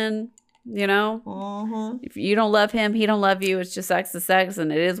involved in. You know, Mm-hmm. if you don't love him, he don't love you. It's just sex to sex,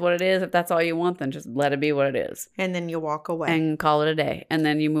 and it is what it is. If that's all you want, then just let it be what it is, And then you walk away and call it a day. And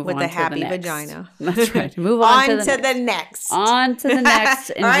then you move with on a to happy the next. vagina. That's right. Move on, to the next. next. On to the next.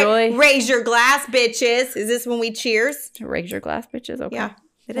 All right, Enjoy. raise your glass, bitches. Is this when we cheers? Raise your glass, bitches. Okay. Yeah,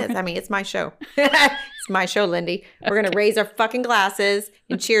 it is. I mean, it's my show. It's my show, Lindy. We're going to raise our fucking glasses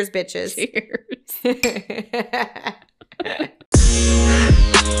and cheers, bitches. Cheers.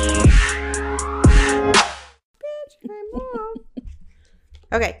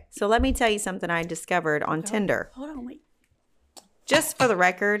 Okay, so let me tell you something I discovered on Tinder. Hold on, wait. Just for the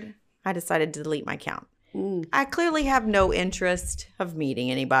record, I decided to delete my account. I clearly have no interest of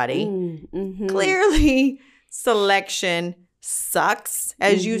meeting anybody. Mm-hmm. Clearly, selection sucks,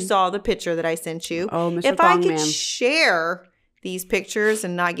 as you saw the picture that I sent you. Oh, Mr. If I Thong could Man. share these pictures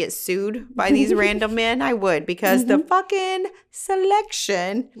and not get sued by these random men, I would, because the fucking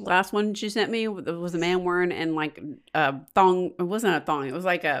selection. Last one she sent me was a man wearing and like a thong. It wasn't a thong. It was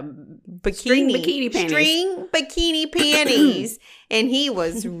like a string bikini panties. String bikini panties. And he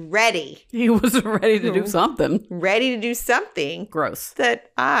was ready. He was ready to do something. Ready to do something Gross.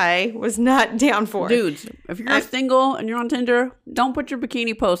 that I was not down for. Dudes, if you're single and you're on Tinder, don't put your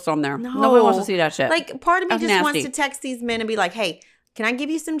bikini posts on there. No. Nobody wants to see that shit. Like, part of me That's just wants nasty. to text these men and be like, hey, can I give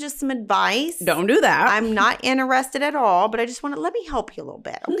you just some advice? Don't do that. I'm not interested at all, but I just want to let me help you a little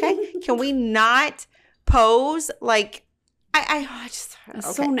bit, okay? Can we not pose like I just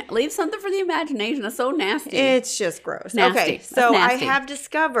It's okay. so leave something for the imagination. It's so nasty. It's just gross. Nasty. Okay, That's so I nasty. have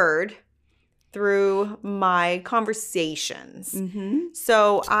discovered through my conversations. Mm-hmm.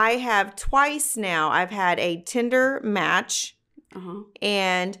 So I have twice now. I've had a Tinder match, Uh-huh.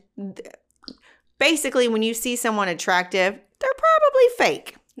 and basically, when you see someone attractive, they're probably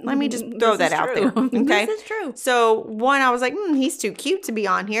fake. Let me just throw This that is out true. there. Okay. This is true. So one, I was like, he's too cute to be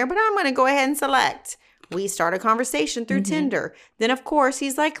on here, but I'm going to go ahead and select. We start a conversation through Tinder. Then, of course,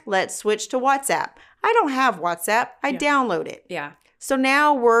 he's like, let's switch to WhatsApp. I don't have WhatsApp. I download it. Yeah. So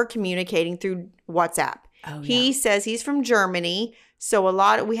now we're communicating through WhatsApp. Oh, He says he's from Germany.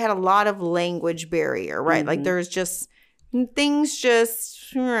 So we had a lot of language barrier, right? Like there's just things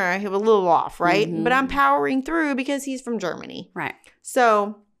just a little off, right? But I'm powering through because he's from Germany. Right.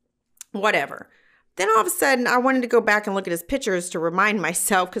 So whatever. Then all of a sudden, I wanted to go back and look at his pictures to remind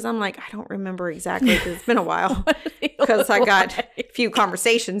myself because I'm like, I don't remember exactly because it's been a while because I got a few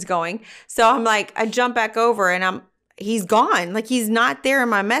conversations going. So I'm like, I jump back over and he's gone. Like he's not there in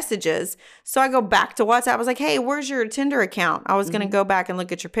my messages. So I go back to WhatsApp. I was like, hey, where's your Tinder account? I was going to go back and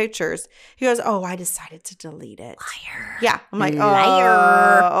look at your pictures. He goes, oh, I decided to delete it. Liar. Yeah. I'm like,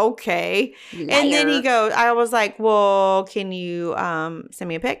 Liar. Okay. And then he goes, I was like, well, can you send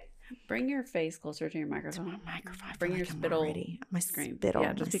me a pic? Bring your face closer to your microphone. Microphone. I feel Bring like your I'm spittle already- my screen. spittle.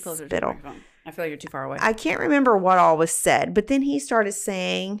 Yeah, just my be closer to spittle. your microphone. I feel like you're too far away. I can't remember what all was said, but then he started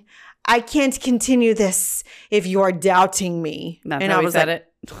saying, I can't continue this if you are doubting me. That's and how I he was said like,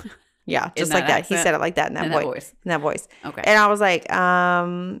 it. yeah, just that like that. He accent? said it like that in that, In that voice. voice. In that voice. Okay. And I was like,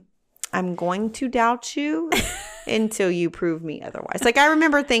 I'm going to doubt you until you prove me otherwise. Like I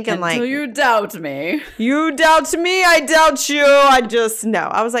remember thinking Until you doubt me. you doubt me, I doubt you. I just no.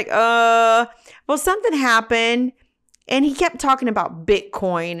 I was like, well, something happened. And he kept talking about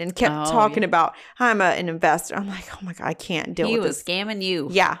Bitcoin and kept talking about I'm an investor. I'm like, oh my God, I can't deal He with was this. scamming you.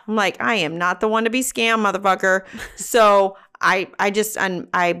 Yeah. I'm like, I am not the one to be scammed, motherfucker. So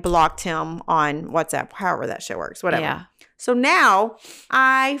I blocked him on WhatsApp, however that shit works, whatever. Yeah. So now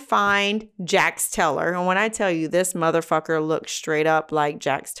I find Jax Teller. And when I tell you this motherfucker looks straight up like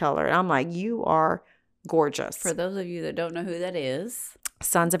Jax Teller, and I'm like, you are gorgeous. For those of you that don't know who that is,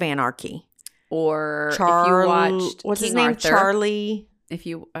 Sons of Anarchy. or if you watched What's King his name? Arthur, Charlie. If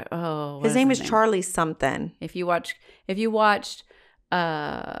you what His name is Charlie something. If you watched Just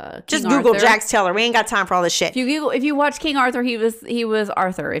King Google Arthur. Jax Teller. We ain't got time for all this shit. If you watch King Arthur, he was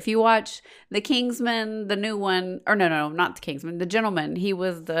Arthur. If you watch The Kingsman, the new one, or no, not The Kingsman, The Gentleman, he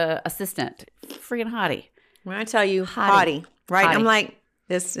was the assistant. Freaking hottie. When I tell you Hottie. hottie, right? Hottie. I'm like,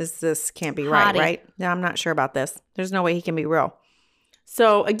 This can't be right, Hottie. right? No, I'm not sure about this. There's no way he can be real.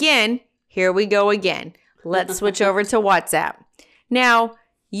 So again, here we go again. Let's switch over to WhatsApp. Now,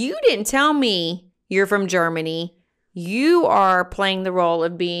 you didn't tell me you're from Germany. You are playing the role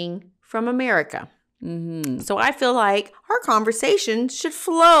of being from America. Mm-hmm. So I feel like our conversation should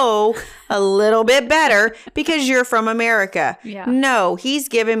flow a little bit better because you're from America. Yeah. No, he's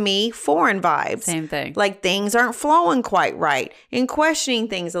giving me foreign vibes. Same thing. Like things aren't flowing quite right and questioning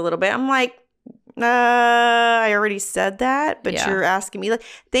things a little bit. I'm like, I already said that, but Yeah. you're asking me. Like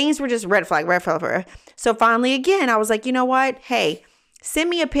things were just red flag, red flag, red flag. So finally, again, I was like, you know what? Hey, send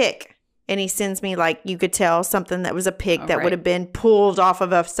me a pic. And he sends me, like, you could tell something that was a pic that right. would have been pulled off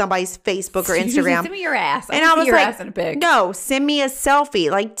of somebody's Facebook or Instagram. Send me your ass. And I was your like, ass in a pic. no, send me a selfie.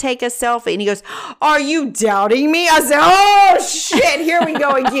 Like, take a selfie. And he goes, are you doubting me? I said, oh, shit, here we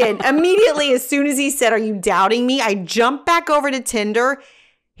go again. Immediately, as soon as he said, are you doubting me? I jumped back over to Tinder.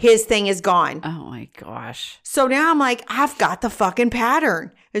 His thing is gone. Oh, my gosh. So now I'm like, I've got the fucking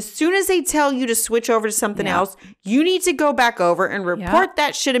pattern. As soon as they tell you to switch over to something Yeah. else, you need to go back over and report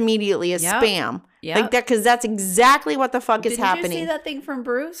that shit immediately as Yep. spam. Yep. Like that, because that's exactly what the fuck is happening. Did you see that thing from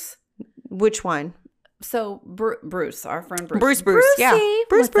Bruce? Which one? So Bruce, our friend Bruce. Bruce, yeah.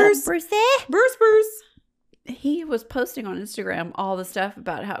 Bruce. Brucey. Bruce. He was posting on Instagram all the stuff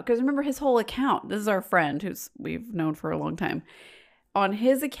about how, because remember his whole account, this is our friend who's we've known for a long time. On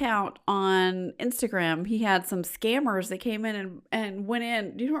his account on Instagram, he had some scammers that came in and went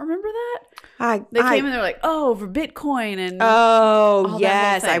in. Do you don't remember that? They came in, they're like, oh, for Bitcoin and all Oh, that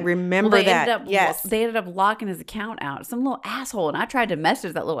yes. whole I thing. remember Well, that. Yes. They ended up locking his account out. Some little asshole. And I tried to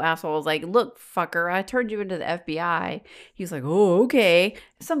message that little asshole. I was like, look, fucker, I turned you into the FBI. He was like, oh, okay.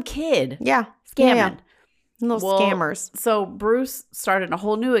 Some kid Yeah. scamming. Yeah. Little Well, scammers. So Bruce started a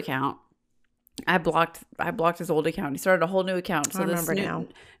whole new account. I blocked his old account. He started a whole new account. So I remember now.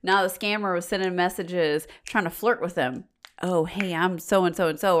 Now the scammer was sending messages trying to flirt with him. Oh, hey, I'm so and so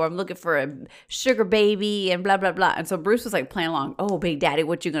and so. I'm looking for a sugar baby and blah blah blah. And so Bruce was like playing along. Oh, big daddy,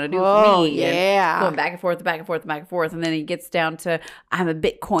 what you gonna do for me? yeah. And going back and forth, back and forth, back and forth. And then he gets down to I'm a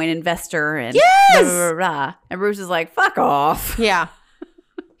Bitcoin investor and Yes! blah, blah, blah, blah. And Bruce is like, fuck off. Yeah.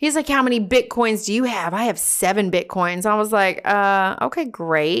 He's like, how many Bitcoins do you have? I have 7 Bitcoins. I was like, okay,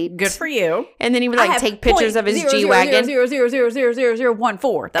 great. Good for you. And then he would I like have take pictures of his G-Wagon.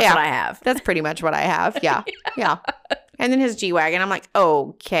 0.000000014. That's Yeah. what I have. That's pretty much what I have. Yeah. Yeah. And then his G-Wagon. I'm like,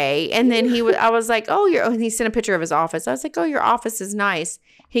 okay. And then I was like, and he sent a picture of his office. I was like, oh, your office is nice.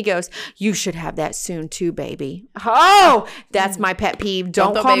 He goes, you should have that soon too, baby. Oh, that's my pet peeve.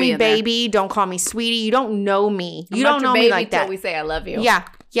 Don't throw call baby me in there. baby. Don't call me sweetie. You don't know me. You I'm don't not your know me baby like till that. we say I love you. Yeah.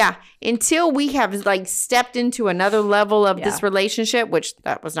 Yeah. Until we have like stepped into another level of this Yeah. relationship, which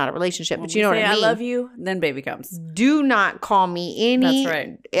that was not a relationship, When but you know we what say I mean. I love you, then baby comes. Do not call me any. That's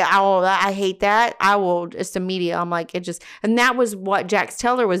right. I hate that. I will just immediately. I'm like, and that was what Jax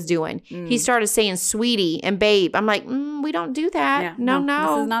Teller was doing. He started saying sweetie and babe. I'm like, we don't do that. Yeah. No.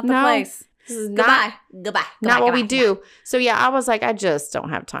 This is not the place. This is Goodbye. not Goodbye. not what we Goodbye. do. So yeah, I was like, I just don't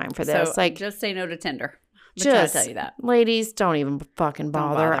have time for this. So Like, just say no to Tinder. I'm trying to tell you that. ladies, don't even fucking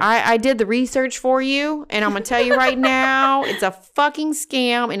bother. bother. I did the research for you, and I'm gonna tell you right now, it's a fucking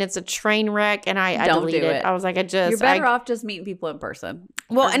scam, and it's a train wreck. And I Don't deleted do it. it. I was like, You're better off just meeting people in person.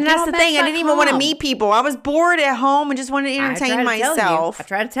 Well, Or and get that's on the thing. I didn't even want to Match.com. meet people. I was bored at home and just wanted to I tried entertain to tell you. myself. I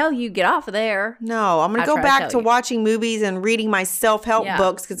try to tell you, get off of there. No, I'm going I to go try to back tell to you. watching movies and reading my self-help Yeah.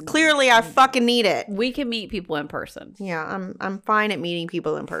 books because clearly I fucking need it. We can meet people in person. Yeah, I'm fine at meeting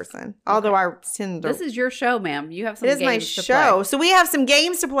people in person. Although I tend to. This is your show, ma'am. You have some It is my games to show. play. So we have some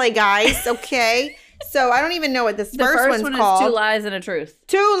games to play, guys. Okay. So I don't even know what this The first one's one called. is 2 lies and a truth.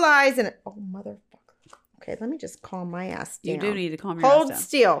 2 lies and oh motherfucker. Okay, let me just calm my ass down. You do need to calm your Hold ass down.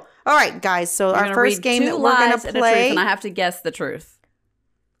 still. All right, guys. So You're our gonna first read game 2 that we're gonna lies and a truth, play. and I have to guess the truth.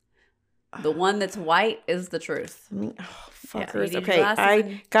 The one that's white is the truth. Oh, Yeah, you fuckers. need your Okay, glasses I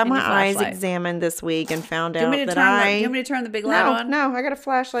and- got and my your eyes flashlight. examined this week and found Do you out want me to that turn I. do you want me to turn the big light on? No, I got a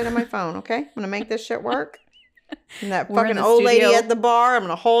flashlight on my phone. Okay, I'm gonna make this shit work. And that We're in fucking the old lady studio. at the bar, I'm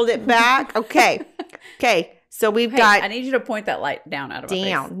gonna hold it back. Okay, okay. So we've Hey, got I need you to point that light down out of my face.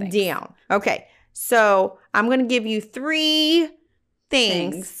 down, Thanks. down. Okay, so I'm gonna give you 3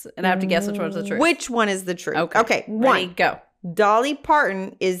 things. And I have to guess which one's the truth. Which one is the truth? Okay. Okay, Ready, 1. go. Dolly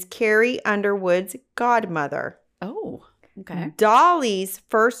Parton is Carrie Underwood's godmother. Oh, okay. Dolly's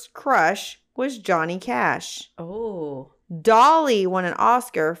first crush was Johnny Cash. Oh, Dolly won an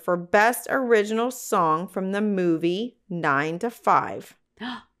Oscar for Best Original Song from the movie 9 to 5.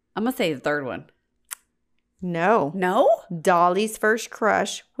 I'm gonna say the third one. No. No? Dolly's first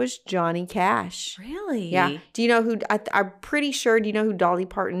crush was Johnny Cash. Really? Yeah. Do you know who? I'm pretty sure. Do you know who Dolly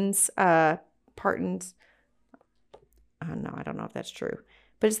Parton's? Parton's. Oh no, I don't know if that's true,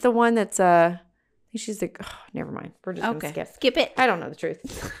 but it's the one that's. I think she's the. Oh, never mind. We're just gonna skip it. I don't know the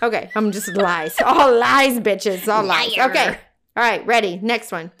truth. Okay, I'm just lies. All lies, bitches. All lies. Liar. Okay. All right. Ready.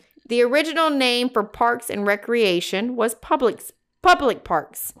 Next one. The original name for Parks and Recreation was public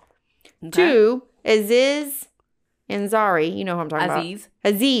parks. Okay. 2, Aziz Ansari. You know who I'm talking Aziz.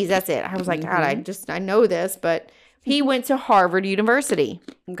 about. Aziz, that's it. I was like, God, I know this, but he went to Harvard University.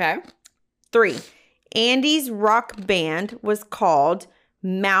 Okay. 3, Andy's rock band was called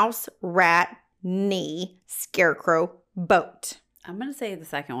Mouse, Rat, Knee, Scarecrow, Boat. I'm going to say the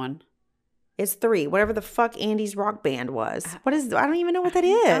second one. It's 3, whatever the fuck Andy's rock band was. What is, I don't even know what that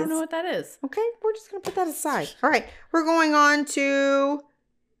is. I don't know what that is. Okay, we're just going to put that aside. All right, we're going on to,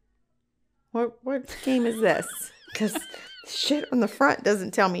 what game is this? Because shit on the front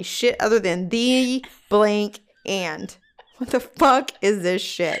doesn't tell me shit other than the blank and. What the fuck is this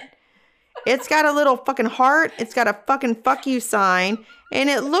shit? It's got a little fucking heart. It's got a fucking fuck you sign. And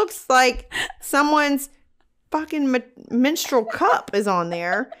it looks like someone's fucking menstrual cup is on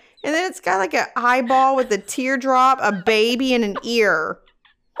there. And then it's got like an eyeball with a teardrop, a baby, and an ear.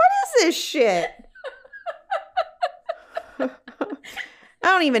 What is this shit? I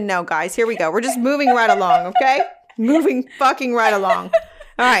don't even know, guys. Here we go. We're just moving right along, okay? Moving fucking right along.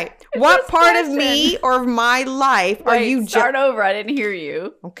 All right. What part of me or of my life are you start over. I didn't hear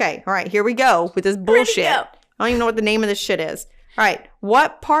you. Okay. All right. Here we go with this bullshit. I don't even know what the name of this shit is. All right.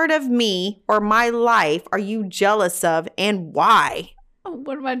 What part of me or my life are you jealous of and why? Oh,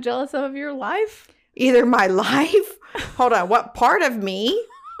 what am I jealous of your life? Either my life. Hold on. What part of me?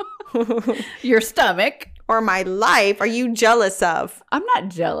 Your stomach. Or my life are you jealous of? I'm not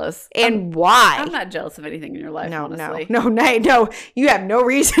jealous. And why? I'm not jealous of anything in your life, honestly. No. You have no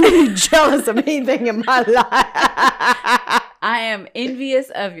reason to be jealous of anything in my life. I am envious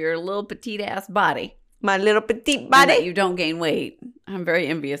of your little petite ass body. My little petite And body. that you don't gain weight. I'm very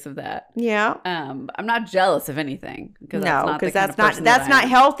envious of that. Yeah. I'm not jealous of anything. No, because that's not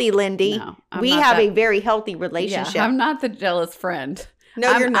healthy, Lindy. No, we have a very healthy relationship. Yeah, I'm not the jealous friend.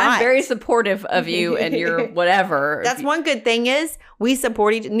 No, you're not. I'm very supportive of you and your whatever. That's one good thing is we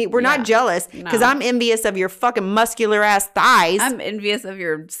support each. We're not jealous because I'm envious of your fucking muscular ass thighs. I'm envious of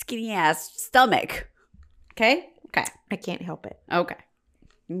your skinny ass stomach. Okay. I can't help it. Okay.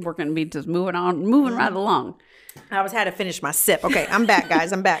 We're gonna be just moving right along. I had to finish my sip. Okay, I'm back,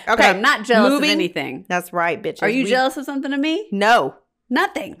 guys. I'm back. Okay, but I'm not jealous of anything. That's right, bitches. Are you jealous of something of me? No,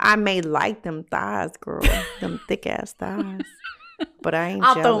 nothing. I may like them thighs, girl. Them thick ass thighs. But I ain't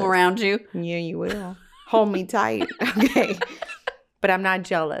I'll jealous. throw them around you. Yeah, you will. Hold me tight. Okay. But I'm not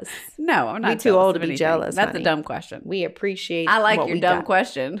jealous. No, I'm not We too old to be jealous, That's honey. a dumb question. We appreciate I like what your we dumb got.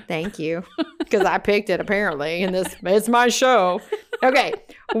 question. Thank you. Because I picked it, apparently. And it's my show. Okay.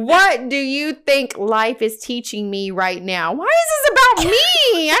 What do you think life is teaching me right now? Why is this about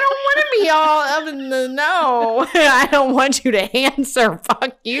me? I don't want to be all up in the no. I don't want you to answer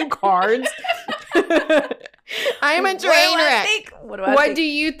fuck you cards. I am a train wreck. What do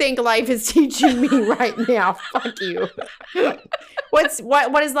you think life is teaching me right now? Fuck you.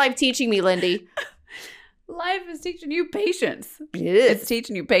 What is life teaching me, Lindy? Life is teaching you patience. It is. It's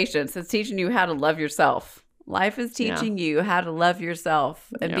teaching you patience. It's teaching you how to love yourself. Life is teaching you how to love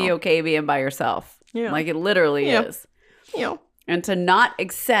yourself and be okay being by yourself. Yeah. Like it literally is. Yeah. And to not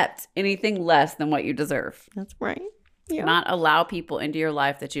accept anything less than what you deserve. That's right. Yeah. Not allow people into your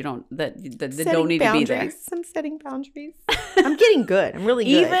life that you don't that don't need to be there. I'm setting boundaries. I'm getting good. I'm really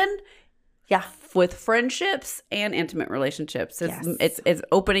good. Even with friendships and intimate relationships. It's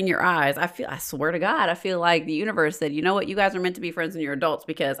opening your eyes. I swear to God, I feel like the universe said, you know what, you guys are meant to be friends when you're adults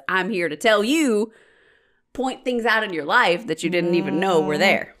because I'm here to tell you, point things out in your life that you didn't even know were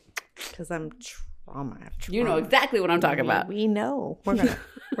there. Because I'm trauma. You know exactly what I'm talking about. We know.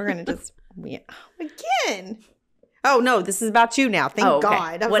 We're gonna just again. Oh no, this is about you now. Thank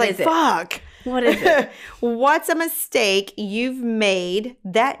God. I was like, fuck. What is it? What's a mistake you've made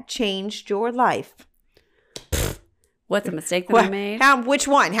that changed your life? What's a mistake that I made? Which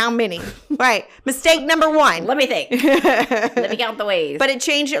one? How many? Right. Mistake number 1. Let me think. Let me count the ways. But it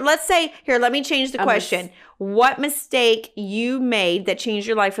changed it. Let's say, here, let me change the question. What mistake you made that changed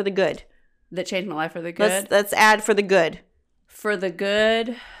your life for the good? That changed my life for the good? Let's add for the good. For the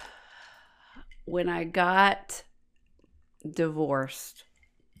good, when I got divorced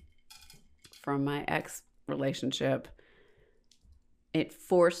from my ex relationship, it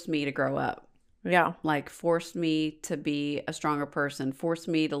forced me to grow up. Yeah. Like forced me to be a stronger person, forced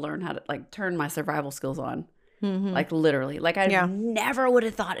me to learn how to like turn my survival skills on. Like literally. Like I never would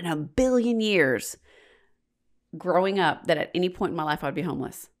have thought in a billion years growing up that at any point in my life I'd be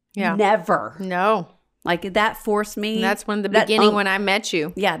homeless. Yeah. Never. No. Like that forced me. And that's when the beginning when I met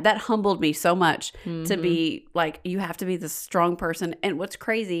you. Yeah, that humbled me so much to be like, you have to be this strong person. And what's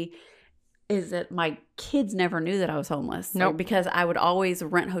crazy is that my kids never knew that I was homeless. Nope. Like, because I would always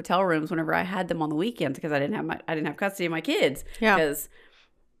rent hotel rooms whenever I had them on the weekends because I didn't have custody of my kids. Yeah. Because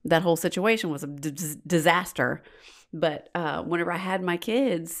that whole situation was a disaster. But whenever I had my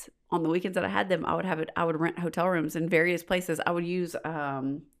kids on the weekends that I had them, I would rent hotel rooms in various places. I would use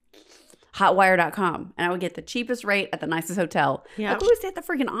hotwire.com and I would get the cheapest rate at the nicest hotel. Yeah. Like we would stay at the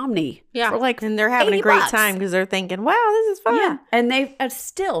freaking Omni. Yeah. For like and they're having a great $80. time because they're thinking, wow, this is fun. Yeah. And they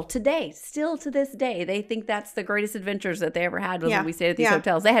still to this day, they think that's the greatest adventures that they ever had was when we stayed at these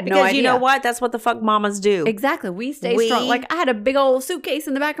hotels. They had no idea. Because you know what? That's what the fuck mamas do. Exactly. We stay strong. Like I had a big old suitcase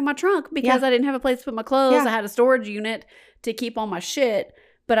in the back of my trunk because I didn't have a place to put my clothes. Yeah. I had a storage unit to keep all my shit,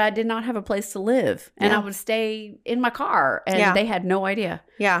 but I did not have a place to live. And I would stay in my car and they had no idea.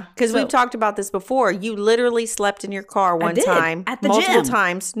 Yeah. Because we've talked about this before. You literally slept in your car one time. At the multiple gym.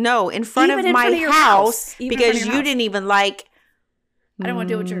 times. No, in front Even of in my front of your house. Even in front Because of your you house. didn't even like I didn't want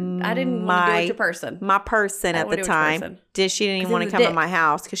to deal with your person. My person at the time. She didn't even want to come in my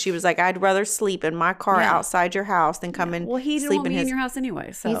house because she was like, I'd rather sleep in my car outside your house than come in. Well, he didn't sleep want in me his in your house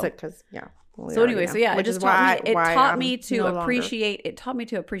anyway. So He's like, because So anyway, it just taught me. It taught me to no appreciate. It taught me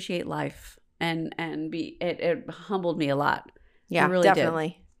to appreciate life, and be. It humbled me a lot. Yeah, it really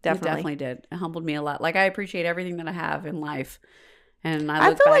definitely, did. It definitely did. It humbled me a lot. Like I appreciate everything that I have in life, and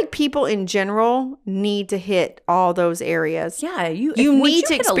I feel like people in general need to hit all those areas. Yeah, you need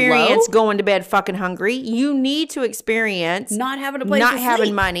to experience going to bed fucking hungry. You need to experience not having a place, not to having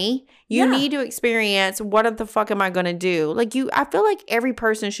sleep. money. You need to experience what the fuck am I going to do? Like I feel like every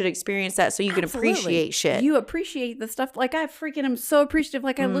person should experience that so you can appreciate shit. You appreciate the stuff. Like I freaking am so appreciative.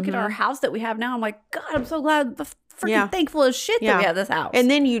 Like I look at our house that we have now. I'm like, God, I'm so glad. Freaking thankful as shit that we have this house.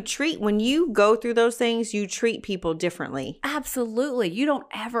 And then when you go through those things, you treat people differently. Absolutely. You don't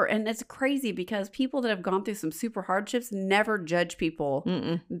ever, and it's crazy because people that have gone through some super hardships never judge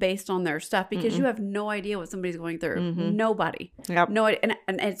people based on their stuff because you have no idea what somebody's going through. Nobody. Yep. No idea.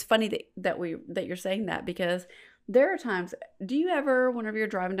 And it's funny that you're saying that because there are times, do you ever, whenever you're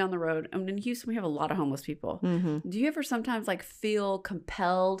driving down the road, I mean, in Houston, we have a lot of homeless people. Do you ever sometimes like feel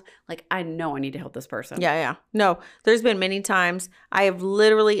compelled, like, I know I need to help this person? Yeah. No, there's been many times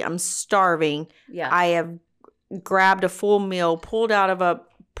I'm starving. Yeah. I have grabbed a full meal, pulled out of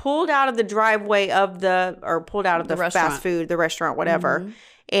the driveway pulled out of the fast food, the restaurant, whatever.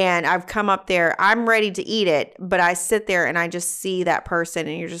 And I've come up there, I'm ready to eat it, but I sit there and I just see that person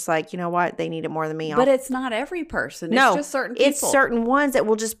and you're just like, you know what? They need it more than me. But it's not every person. No, it's just certain people. It's certain ones that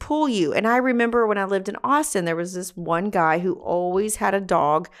will just pull you. And I remember when I lived in Austin, there was this one guy who always had a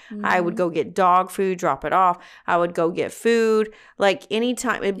dog. I would go get dog food, drop it off. I would go get food, like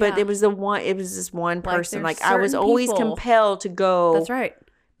anytime. But it was this one person. Like I was always compelled to go. That's right.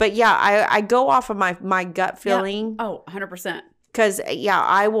 But yeah, I go off of my gut feeling. Yeah. Oh, 100%. Because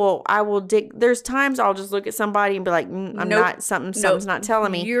I will dig. There's times I'll just look at somebody and be like, something's not telling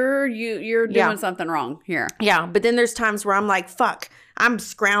me. You're doing something wrong here. Yeah, but then there's times where I'm like, fuck, I'm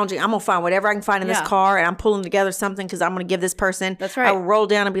scrounging. I'm gonna find whatever I can find in this car, and I'm pulling together something because I'm gonna give this person. That's right. I'll roll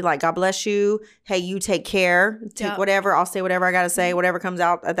down and be like, God bless you. Hey, you take care. Take whatever. I'll say whatever I gotta say. Whatever comes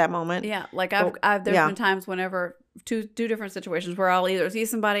out at that moment. Yeah, like there's been times whenever. Two different situations where I'll either see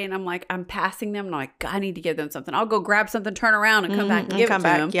somebody and I'm like, I'm passing them and I'm like, God, I need to give them something. I'll go grab something, turn around and come back and give it to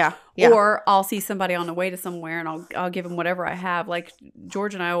them. Yeah. Or I'll see somebody on the way to somewhere and I'll give them whatever I have. Like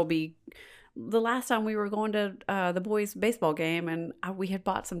George and I will be, the last time we were going to the boys' baseball game and we had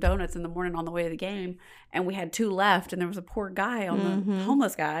bought some donuts in the morning on the way to the game and we had 2 left and there was a poor guy on the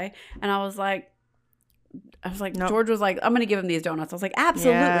homeless guy. And I was like, nope. George was like, I'm going to give him these donuts. I was like,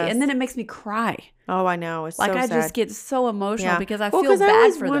 absolutely. Yes. And then it makes me cry. Oh, I know. It's like, so I sad. just get so emotional because I feel bad I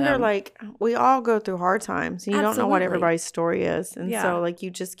always for them. Like, we all go through hard times. And you don't know what everybody's story is. And so, like, you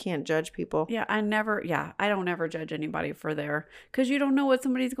just can't judge people. Yeah, I don't ever judge anybody for because you don't know what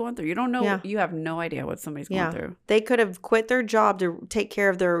somebody's going through. You don't know. Yeah. You have no idea what somebody's going through. They could have quit their job to take care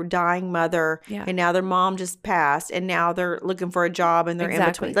of their dying mother. Yeah. And now their mom just passed. And now they're looking for a job and they're in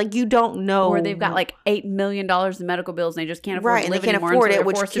between. Like, you don't know. Or they've got like $8 million in medical bills and they just can't afford to live and they can't anymore. Afford it,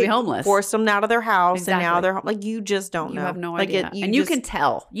 which forced to be homeless. Forced them out of their house. house and now Exactly. they're home. Like, you just don't know. You have no Like, idea. you And you just- can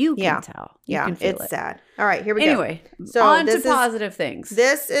tell. You Yeah. can tell. You Yeah, can feel it's it. sad. All right, here we go. Anyway, So on to this is- positive things.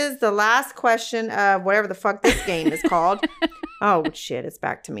 This is the last question of whatever the fuck this game is called. Oh, shit. It's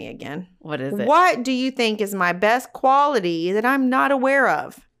back to me again. What is it? What do you think is my best quality that I'm not aware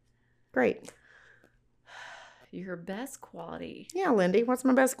of? Great. Your best quality. Yeah, Lindy, what's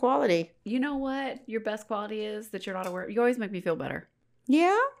my best quality? You know what your best quality is that you're not aware? You always make me feel better.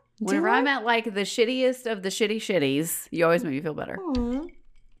 Yeah? Whenever Do I? I'm at like the shittiest of the shitty shitties, you always make me feel better. Aw.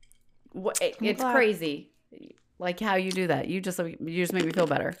 It's glad. crazy, like how you do that. You just make me feel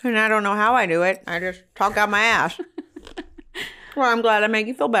better. And I don't know how I do it. I just talk out my ass. Well, I'm glad I make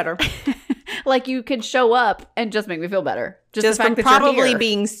you feel better. Like you could show up and just make me feel better. Just the From fact that you're probably here.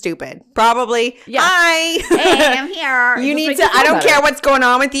 being stupid. Probably. Yeah. Hi. Hey, I'm here. You Just need make to, me feel I don't better. care what's going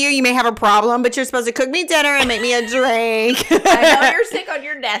on with you. You may have a problem, but you're supposed to cook me dinner and make me a drink. I know you're sick on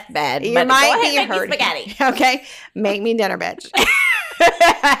your deathbed. You but might go ahead be and make me hurting. spaghetti. Okay? Make me dinner, bitch.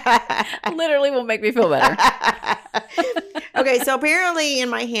 Literally will make me feel better. Okay, so apparently in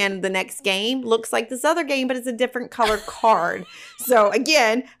my hand, the next game looks like this other game, but it's a different color card. So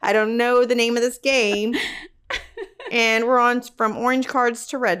again, I don't know the name of this game. And we're on from orange cards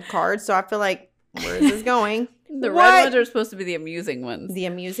to red cards. So I feel like, where is this going? The What? red ones are supposed to be the amusing ones. The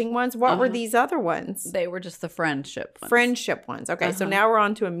amusing ones? What were Uh-huh. these other ones? They were just the friendship ones. Friendship ones. Okay, so Uh-huh. now we're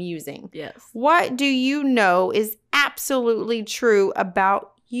on to amusing. Yes. What do you know is absolutely true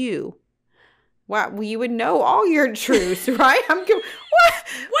about you? Wow, well, you would know all your truths, right? What do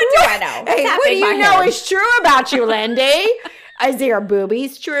I know? Hey, what do Tapping my you know head. is true about you, Lindy? Is your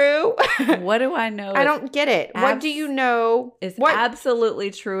boobies true? What do I know? I don't get it. What do you know? Is what?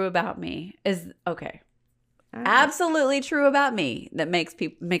 absolutely true about me. Is okay. Absolutely true about me that makes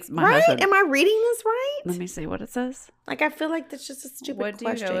my right? husband. Am I reading this right? Let me see what it says. Like, I feel like that's just a stupid What do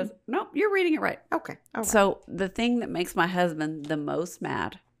question. you know? Nope, you're reading it right. Okay. All right. So the thing that makes my husband the most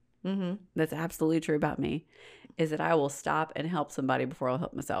mad, Mm-hmm. that's absolutely true about me, is that I will stop and help somebody before I'll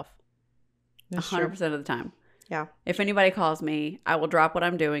help myself. 100% of the time. Yeah. If anybody calls me, I will drop what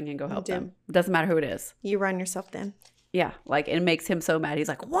I'm doing and go help do. them. It doesn't matter who it is. You run yourself then. Yeah, like it makes him so mad. He's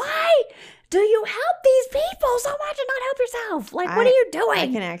like, "Why do you help these people so much and not help yourself? Like, what are you doing?" I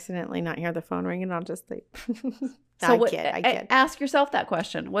can accidentally not hear the phone ring and I'll just sleep. So I kid. Ask yourself that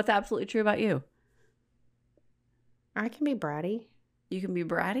question. What's absolutely true about you? I can be bratty. You can be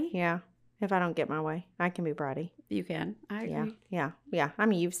bratty. Yeah. If I don't get my way, I can be bratty. You can. I agree. Yeah. I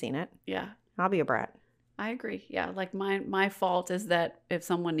mean, you've seen it. Yeah, I'll be a brat. I agree. Yeah, like my fault is that if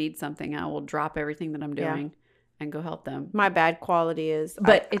someone needs something, I will drop everything that I'm Yeah. doing and go help them. My bad quality is,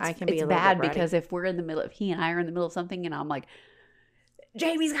 But I can be it's a little bad bit bratty. because if we're in the middle of he and I are in the middle of something and I'm like,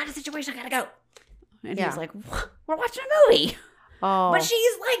 Jamie's got a situation, I gotta go, and Yeah. he's like, we're watching a movie. Oh, But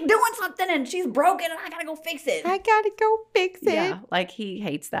she's like doing something and she's broken and I gotta go fix it. I gotta go fix it. Yeah, like he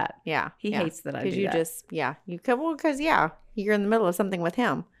hates that. Yeah, He hates that I do you that. just you could because you're in the middle of something with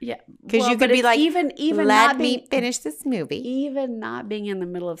him Yeah, because you but could be it's like even let not me being, finish this movie. even not being in the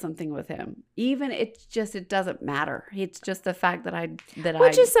middle of something with him. Even it doesn't matter. It's just the fact that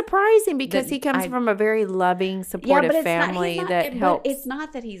Which is surprising because that he comes I- from a very loving, supportive it's family not, that but helps. it's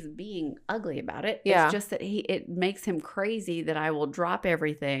not that he's being ugly about it. Yeah. It's just that it makes him crazy that I will drop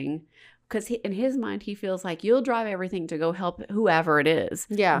everything because in his mind he feels like you'll drop everything to go help whoever it is.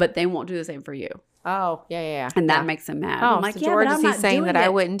 Yeah. but they won't do the same for you, Oh, yeah. and that Yeah. makes him mad. Oh, I'm like, so yeah, George, but is I'm he not saying doing that I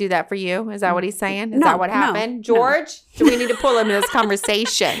it. wouldn't do that for you? Is that what he's saying? Is No, that what no, happened? no. George, do we need to pull him in this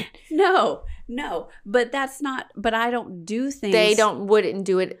conversation? No, but that's not. But I don't do things. They wouldn't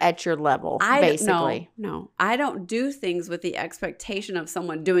do it at your level, basically. No, I don't do things with the expectation of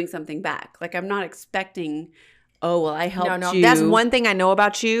someone doing something back. Like I'm not expecting. Oh well, I helped No, you. that's one thing I know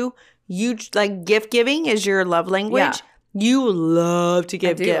about you. You like gift giving is your love language. Yeah. You love to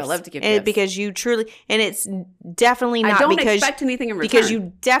give do. I gifts. love to give And gifts. because you truly, and it's definitely I not don't because expect anything in return because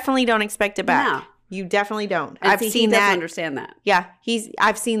you definitely don't expect it back. No. You definitely don't. And I've see, seen he doesn't that. understand that. Yeah,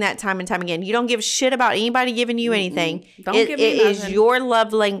 I've seen that time and time again. You don't give a shit about anybody giving you anything. Don't It give me is nothing. your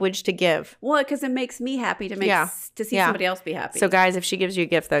love language to give. Well, because it makes me happy to to see Yeah. somebody else be happy. So guys, if she gives you a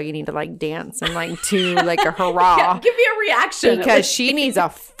gift though, you need to like dance and like do like a hurrah. yeah, give me a reaction Because she needs a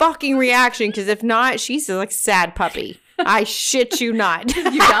fucking reaction. Because if not, she's like sad puppy. I shit you not. You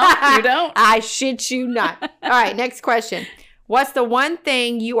don't? You don't? I shit you not. All right, next question. What's the one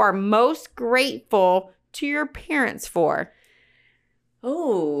thing you are most grateful to your parents for?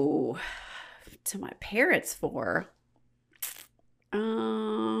 Oh, to my parents for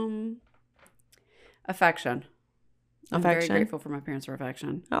affection. I'm very Affection? grateful for my parents for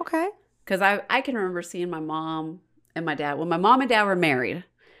affection. Okay. Because I can remember seeing my mom and my dad when my mom and dad were married,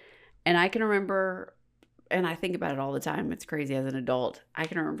 And I can remember, and I think about it all the time. It's crazy as an adult. I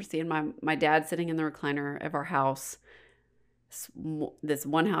can remember seeing my dad sitting in the recliner of our house, this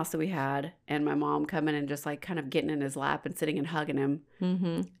one house that we had, and my mom coming and just like kind of getting in his lap and sitting and hugging him.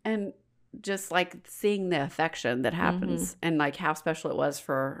 Mm-hmm. And just like seeing the affection that happens and like how special it was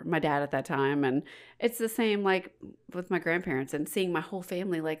for my dad at that time. And it's the same like with my grandparents and seeing my whole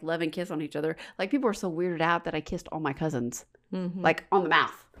family like love and kiss on each other. Like people are so weirded out that I kissed all my cousins like on the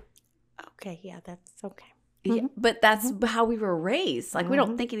mouth. Okay, yeah, that's okay. Yeah, but that's how we were raised. Like we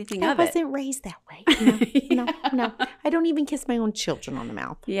don't think anything of I it. wasn't raised that way. No. I don't even kiss my own children on the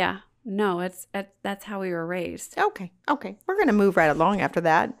mouth. Yeah. No, that's how we were raised. Okay. We're going to move right along after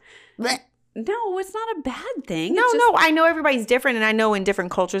that. No, it's not a bad thing. No, I know everybody's different, and I know in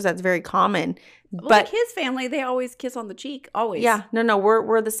different cultures that's very common. But But like his family, they always kiss on the cheek. Always. yeah, no,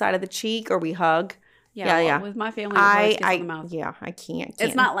 we're the side of the cheek or we hug. Yeah. With my family, we always kiss on the mouth. Yeah, I can't.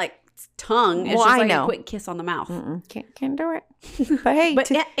 It's not like tongue. It's Well, just I like know. a quick kiss on the mouth. Can't do it. But hey,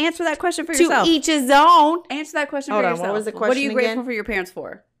 But answer that question for to yourself. each his own. Answer that question Hold for on, yourself. what was the What are you question grateful again? for your parents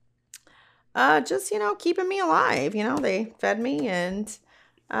for? Just keeping me alive. They fed me, and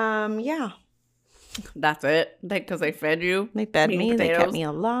yeah. That's it. Because they fed you. They fed Meat and me. They kept potatoes? me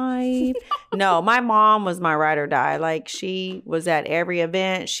alive. No, my mom was my ride or die. Like she was at every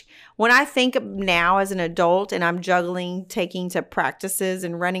event. When I think of now as an adult and I'm juggling, taking to practices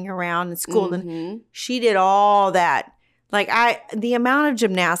and running around and school, and she did all that. Like the amount of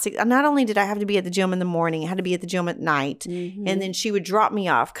gymnastics, not only did I have to be at the gym in the morning, I had to be at the gym at night. And then she would drop me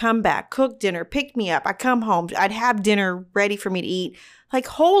off, come back, cook dinner, pick me up. I come home, I'd have dinner ready for me to eat. Like,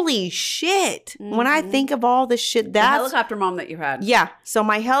 holy shit. When I think of all the shit, The that's helicopter mom that you had. yeah. So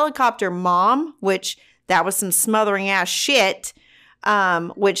my helicopter mom, which that was some smothering ass shit,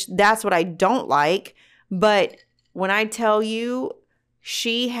 which that's what I don't like. But when I tell you,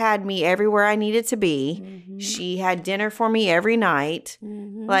 she had me everywhere I needed to be. She had dinner for me every night.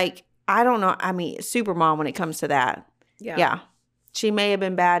 Like, I don't know. I mean, super mom when it comes to that. Yeah. She may have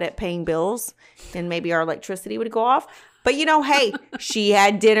been bad at paying bills and maybe our electricity would go off. But, hey, she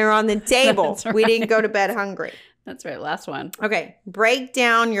had dinner on the table. That's We didn't go to bed hungry. That's right. Last one. Okay. Break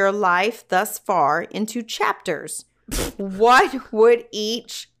down your life thus far into chapters. What would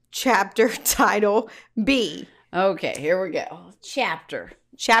each chapter title be? Okay, here we go. Chapter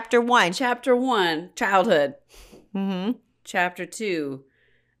 1. Chapter 1, childhood. Mm-hmm. Chapter 2,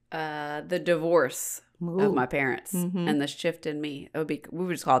 the divorce of my parents and the shift in me. We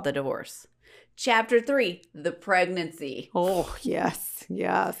would just call it the divorce. Chapter 3, the pregnancy. Oh, yes.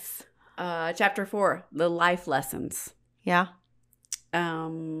 Yes. Chapter 4, the life lessons. Yeah.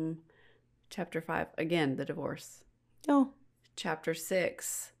 Chapter 5, again, the divorce. Oh. Chapter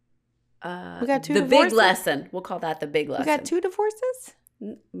 6, We got 2 the divorces. big lesson. We'll call that the big lesson. We got 2 divorces?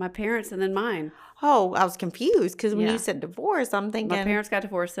 My parents and then mine. Oh, I was confused because when Yeah. you said divorce, I'm thinking. My parents got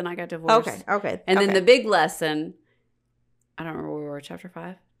divorced, then I got divorced. Okay. And then the big lesson, I don't remember where we were, chapter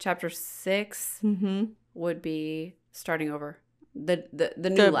 5. Chapter 6 Mm-hmm. would be starting over. The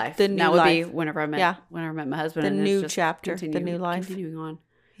new life. the new that would be life. whenever I met Yeah. my husband. The and it's new just chapter, the new life. Continuing on.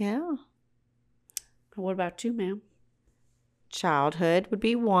 Yeah. What about you, ma'am? Childhood would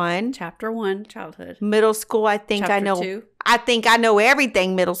be 1. Chapter 1, childhood. Middle school, I think Chapter I know. 2, I think I know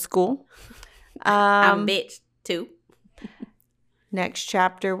everything middle school. I'm bitch 2. Next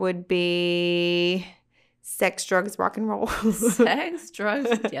chapter would be sex, drugs, rock and roll. Sex, drugs.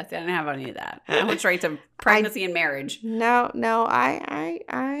 Yes, I didn't have any of that. I went straight to pregnancy and marriage. No,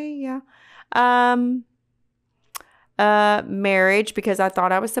 yeah. Marriage because I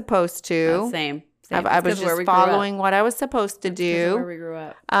thought I was supposed to. Same. I was just following what I was supposed to Where do. we grew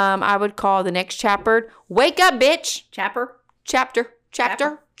up. I would call the next chapter, wake up, bitch. Chapter.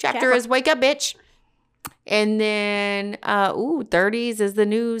 Chapter is wake up, bitch. And then, 30s is the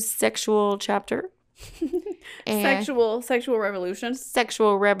new sexual chapter. And Sexual revolution.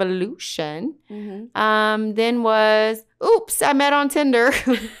 sexual revolution. Mm-hmm. Then was, oops, I met on Tinder.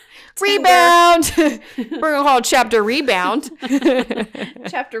 Rebound. We're going to call it chapter rebound.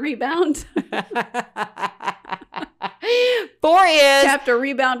 Chapter rebound. 4 is Chapter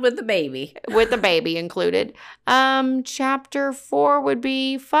rebound with the baby. with the baby included. Chapter 4 would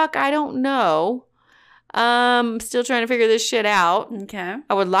be fuck, I don't know. Still trying to figure this shit out. Okay.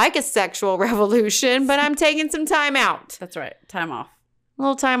 I would like a sexual revolution, but I'm taking some time out. That's right. Time off. A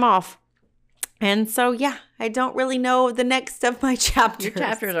little time off. And so, yeah, I don't really know the next of my chapters. Your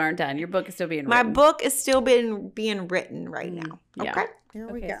chapters aren't done. Your book is still being My written. book is still being written right now. Yeah. Okay. Here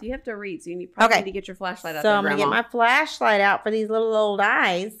we Okay, go. so you have to read. So you probably Okay. need to get your flashlight out So there, I'm going to get Grandma. my flashlight out for these little old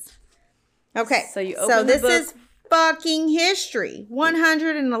eyes. Okay. So you So open the this book. is fucking history.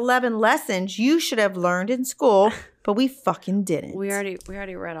 111 lessons you should have learned in school, but we fucking didn't. We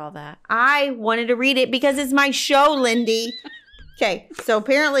already read all that. I wanted to read it because it's my show, Lindy. Okay, so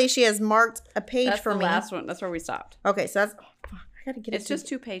apparently she has marked a page That's for the me. last one. That's where we stopped. Okay, so that's... I gotta get It's it. just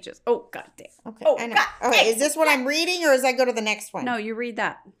 2 pages. Oh, goddamn. Okay, Oh, I know. God Okay, damn. is this what I'm reading or does I go to the next one? No, you read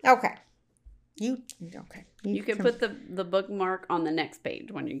that. Okay. Okay. You can put the bookmark on the next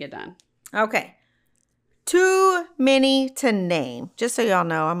page when you get done. Okay. Too many to name. Just so y'all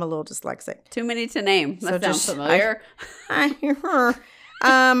know, I'm a little dyslexic. Too many to name. So That sounds just- familiar. I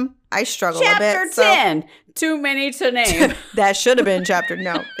struggle Chapter a bit. 10. Too many to name. That should have been chapter.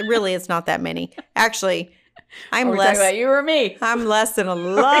 No, really, it's not that many. Actually, Are we talking about you or me? I'm less than a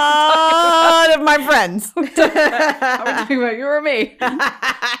lot of my friends. Are we talking about you or me?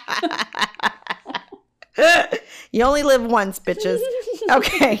 You only live once, bitches.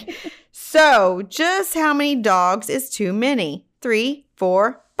 Okay. So, just how many dogs is too many? 3,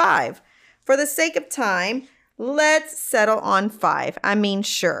 4, 5. For the sake of time, let's settle on 5. I mean,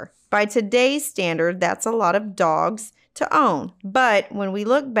 sure. By today's standard, that's a lot of dogs to own. But when we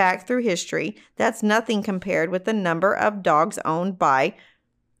look back through history, that's nothing compared with the number of dogs owned by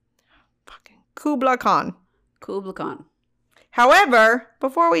Kublai Khan. Kublai Khan. However,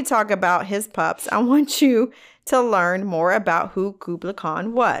 before we talk about his pups, I want you to learn more about who Kublai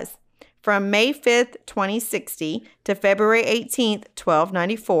Khan was. From May 5th, 2060 to February 18th,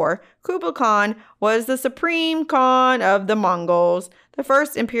 1294, Kublai Khan was the supreme Khan of the Mongols, the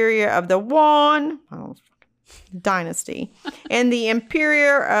first emperor of the Yuan dynasty, and the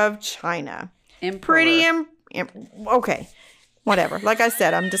emperor of China. Emperor. Okay, whatever. Like I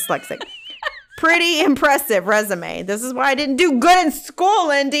said, I'm dyslexic. Pretty impressive resume. This is why I didn't do good in school,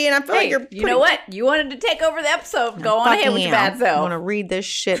 Lindy, and I feel like you're you know what? You wanted to take over the episode. Go on ahead with your bad I self. want to read this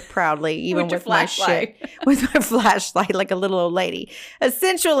shit proudly, even With your with my flashlight. shit. With my flashlight, like a little old lady.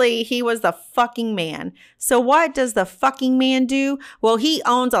 Essentially, he was the fucking man. So what does the fucking man do? Well, he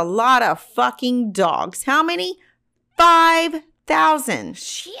owns a lot of fucking dogs. How many? 5,000.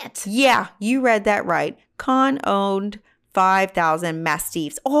 Shit. Yeah, you read that right. Khan owned 5,000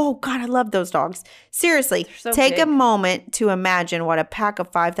 Mastiffs. Oh, God, I love those dogs. Seriously, so take a big. moment to imagine what a pack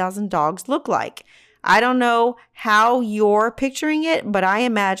of 5,000 dogs look like. I don't know how you're picturing it, but I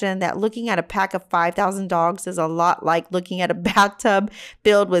imagine that looking at a pack of 5,000 dogs is a lot like looking at a bathtub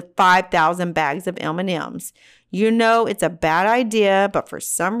filled with 5,000 bags of M&Ms. You know it's a bad idea, but for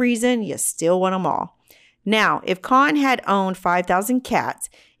some reason, you still want them all. Now, if Khan had owned 5,000 cats,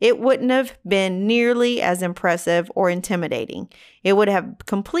 it wouldn't have been nearly as impressive or intimidating. It would have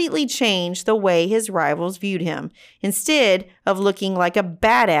completely changed the way his rivals viewed him. Instead of looking like a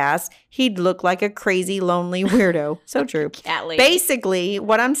badass, he'd look like a crazy, lonely weirdo. So true. Cat lady. Basically,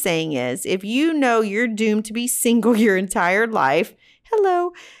 what I'm saying is, if you know you're doomed to be single your entire life,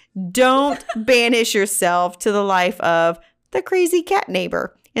 hello, don't banish yourself to the life of the crazy cat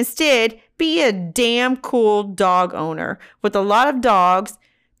neighbor. Instead, be a damn cool dog owner. With a lot of dogs,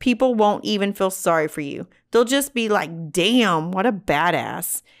 people won't even feel sorry for you. They'll just be like, damn, what a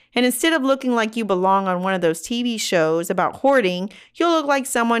badass. And instead of looking like you belong on one of those TV shows about hoarding, you'll look like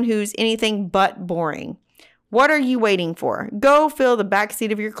someone who's anything but boring. What are you waiting for? Go fill the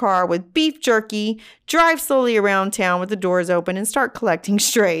backseat of your car with beef jerky, drive slowly around town with the doors open, and start collecting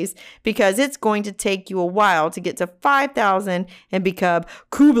strays, because it's going to take you a while to get to 5,000 and become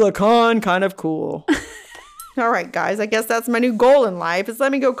Kublai Khan kind of cool. All right, guys, I guess that's my new goal in life is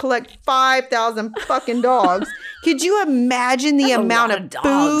let me go collect 5,000 fucking dogs. Could you imagine the That's a amount lot of of dogs.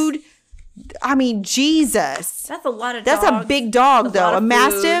 food? I mean, Jesus. That's a lot of That's dogs. a big dog, a though. lot A of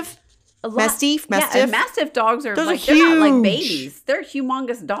Mastiff? A lot. Mastiff? Yeah, Mastiff? and Mastiff dogs are Those like, are they're not like huge. babies. They're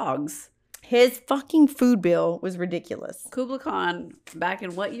humongous dogs. His fucking food bill was ridiculous. Kublai Khan, back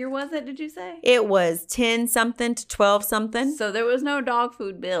in what year was it, did you say? It was 10 something to 12 something. So there was no dog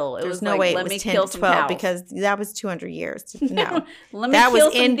food bill. It There's was no like, way it let was me 10 kill to some 12 cows. because that was 200 years. No. Let me that kill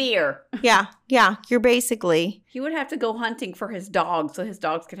was some in- deer. Yeah. You're basically He would have to go hunting for his dogs so his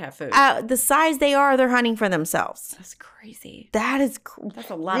dogs could have food. the size they are. They're hunting for themselves. That's crazy. That is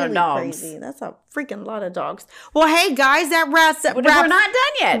That's a lot really of dogs. crazy. That's a freaking lot of dogs. Well, hey guys, that wraps up. But we're not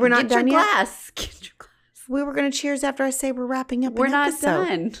done yet. We're not Get done your yet? glass. Get your glass. We were gonna cheers after I say we're wrapping up. We're an not episode.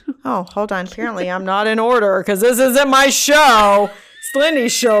 done. Oh, hold on. Apparently, I'm not in order because this isn't my show. It's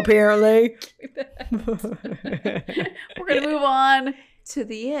Lindy's show, apparently. We're going to move on to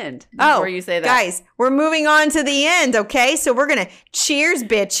the end. Oh, Before you say that. guys, we're moving on to the end, okay? So we're going to cheers,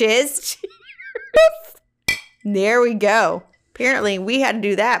 bitches. There we go. Apparently, we had to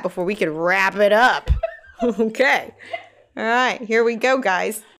do that before we could wrap it up. Okay. All right, here we go,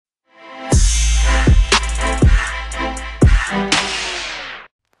 guys.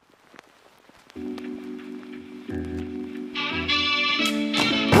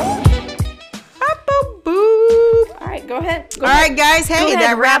 Go All ahead. right, guys. Hey, ahead,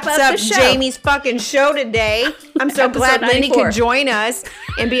 that wrap wraps up up the show. Jamie's fucking show today. I'm so glad Episode Lindy 94. could join us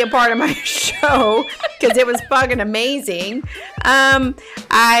and be a part of my show because it was fucking amazing.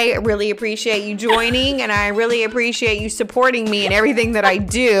 I really appreciate you joining, and I really appreciate you supporting me in everything that I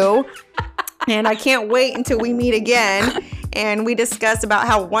do. And I can't wait until we meet again and we discuss about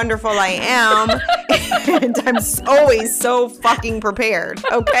how wonderful I am. And I'm always so fucking prepared,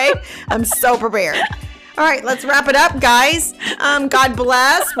 okay? I'm so prepared. All right, let's wrap it up, guys. God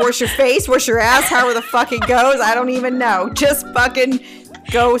bless. Wash your face, wash your ass, however the fuck it goes. I don't even know. Just fucking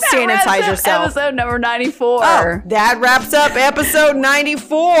go sanitize yourself. Episode number 94. Oh, that wraps up episode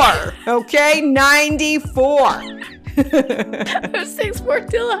 94. Okay, 94. 6 more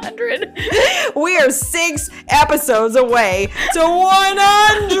till 100. We are 6 episodes away to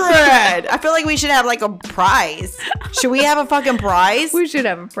 100. I feel like we should have like a prize. Should we have a fucking prize? We should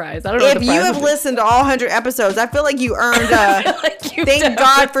have a prize. I don't know what If the you prize have would be. listened to all 100 episodes, I feel like you earned a Like you thank definitely-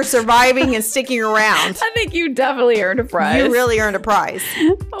 God for surviving and sticking around. I think you definitely earned a prize. You really earned a prize.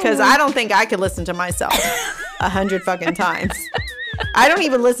 Because Oh. I don't think I could listen to myself 100 fucking times. I don't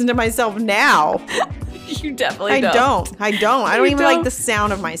even listen to myself now. You definitely I don't. I don't You even don't? like the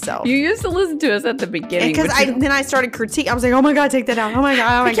sound of myself. You used to listen to us at the beginning. Because but you- then I started critique. I was like, oh my God, take that out. Oh my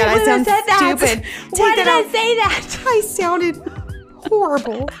God, I can't sound believe I said that. stupid. Why Take did that I out. say that? I sounded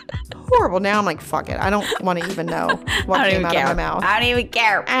horrible. Horrible. Now I'm like, fuck it. I don't want to even know what I don't came even out care. of my mouth. I don't even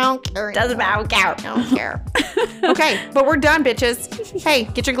care. I don't care. Doesn't matter. I don't care. I don't care. Okay, but we're done, bitches. Hey,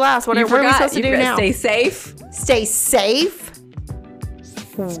 get your glass. What You are we forgot. supposed to You do gotta now? Stay safe. Stay safe.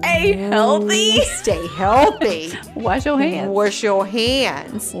 Stay healthy. Stay healthy. Wash your hands. Wash your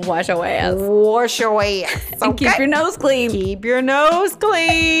hands. Wash your ass. Wash your ass. And keep your nose clean. Keep your nose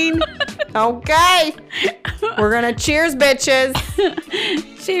clean. Okay. We're gonna cheers, bitches.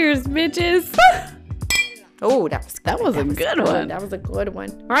 Cheers, bitches. Oh, that was That was a good one. That was a good one.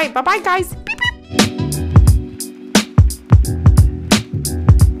 All right, bye-bye, guys.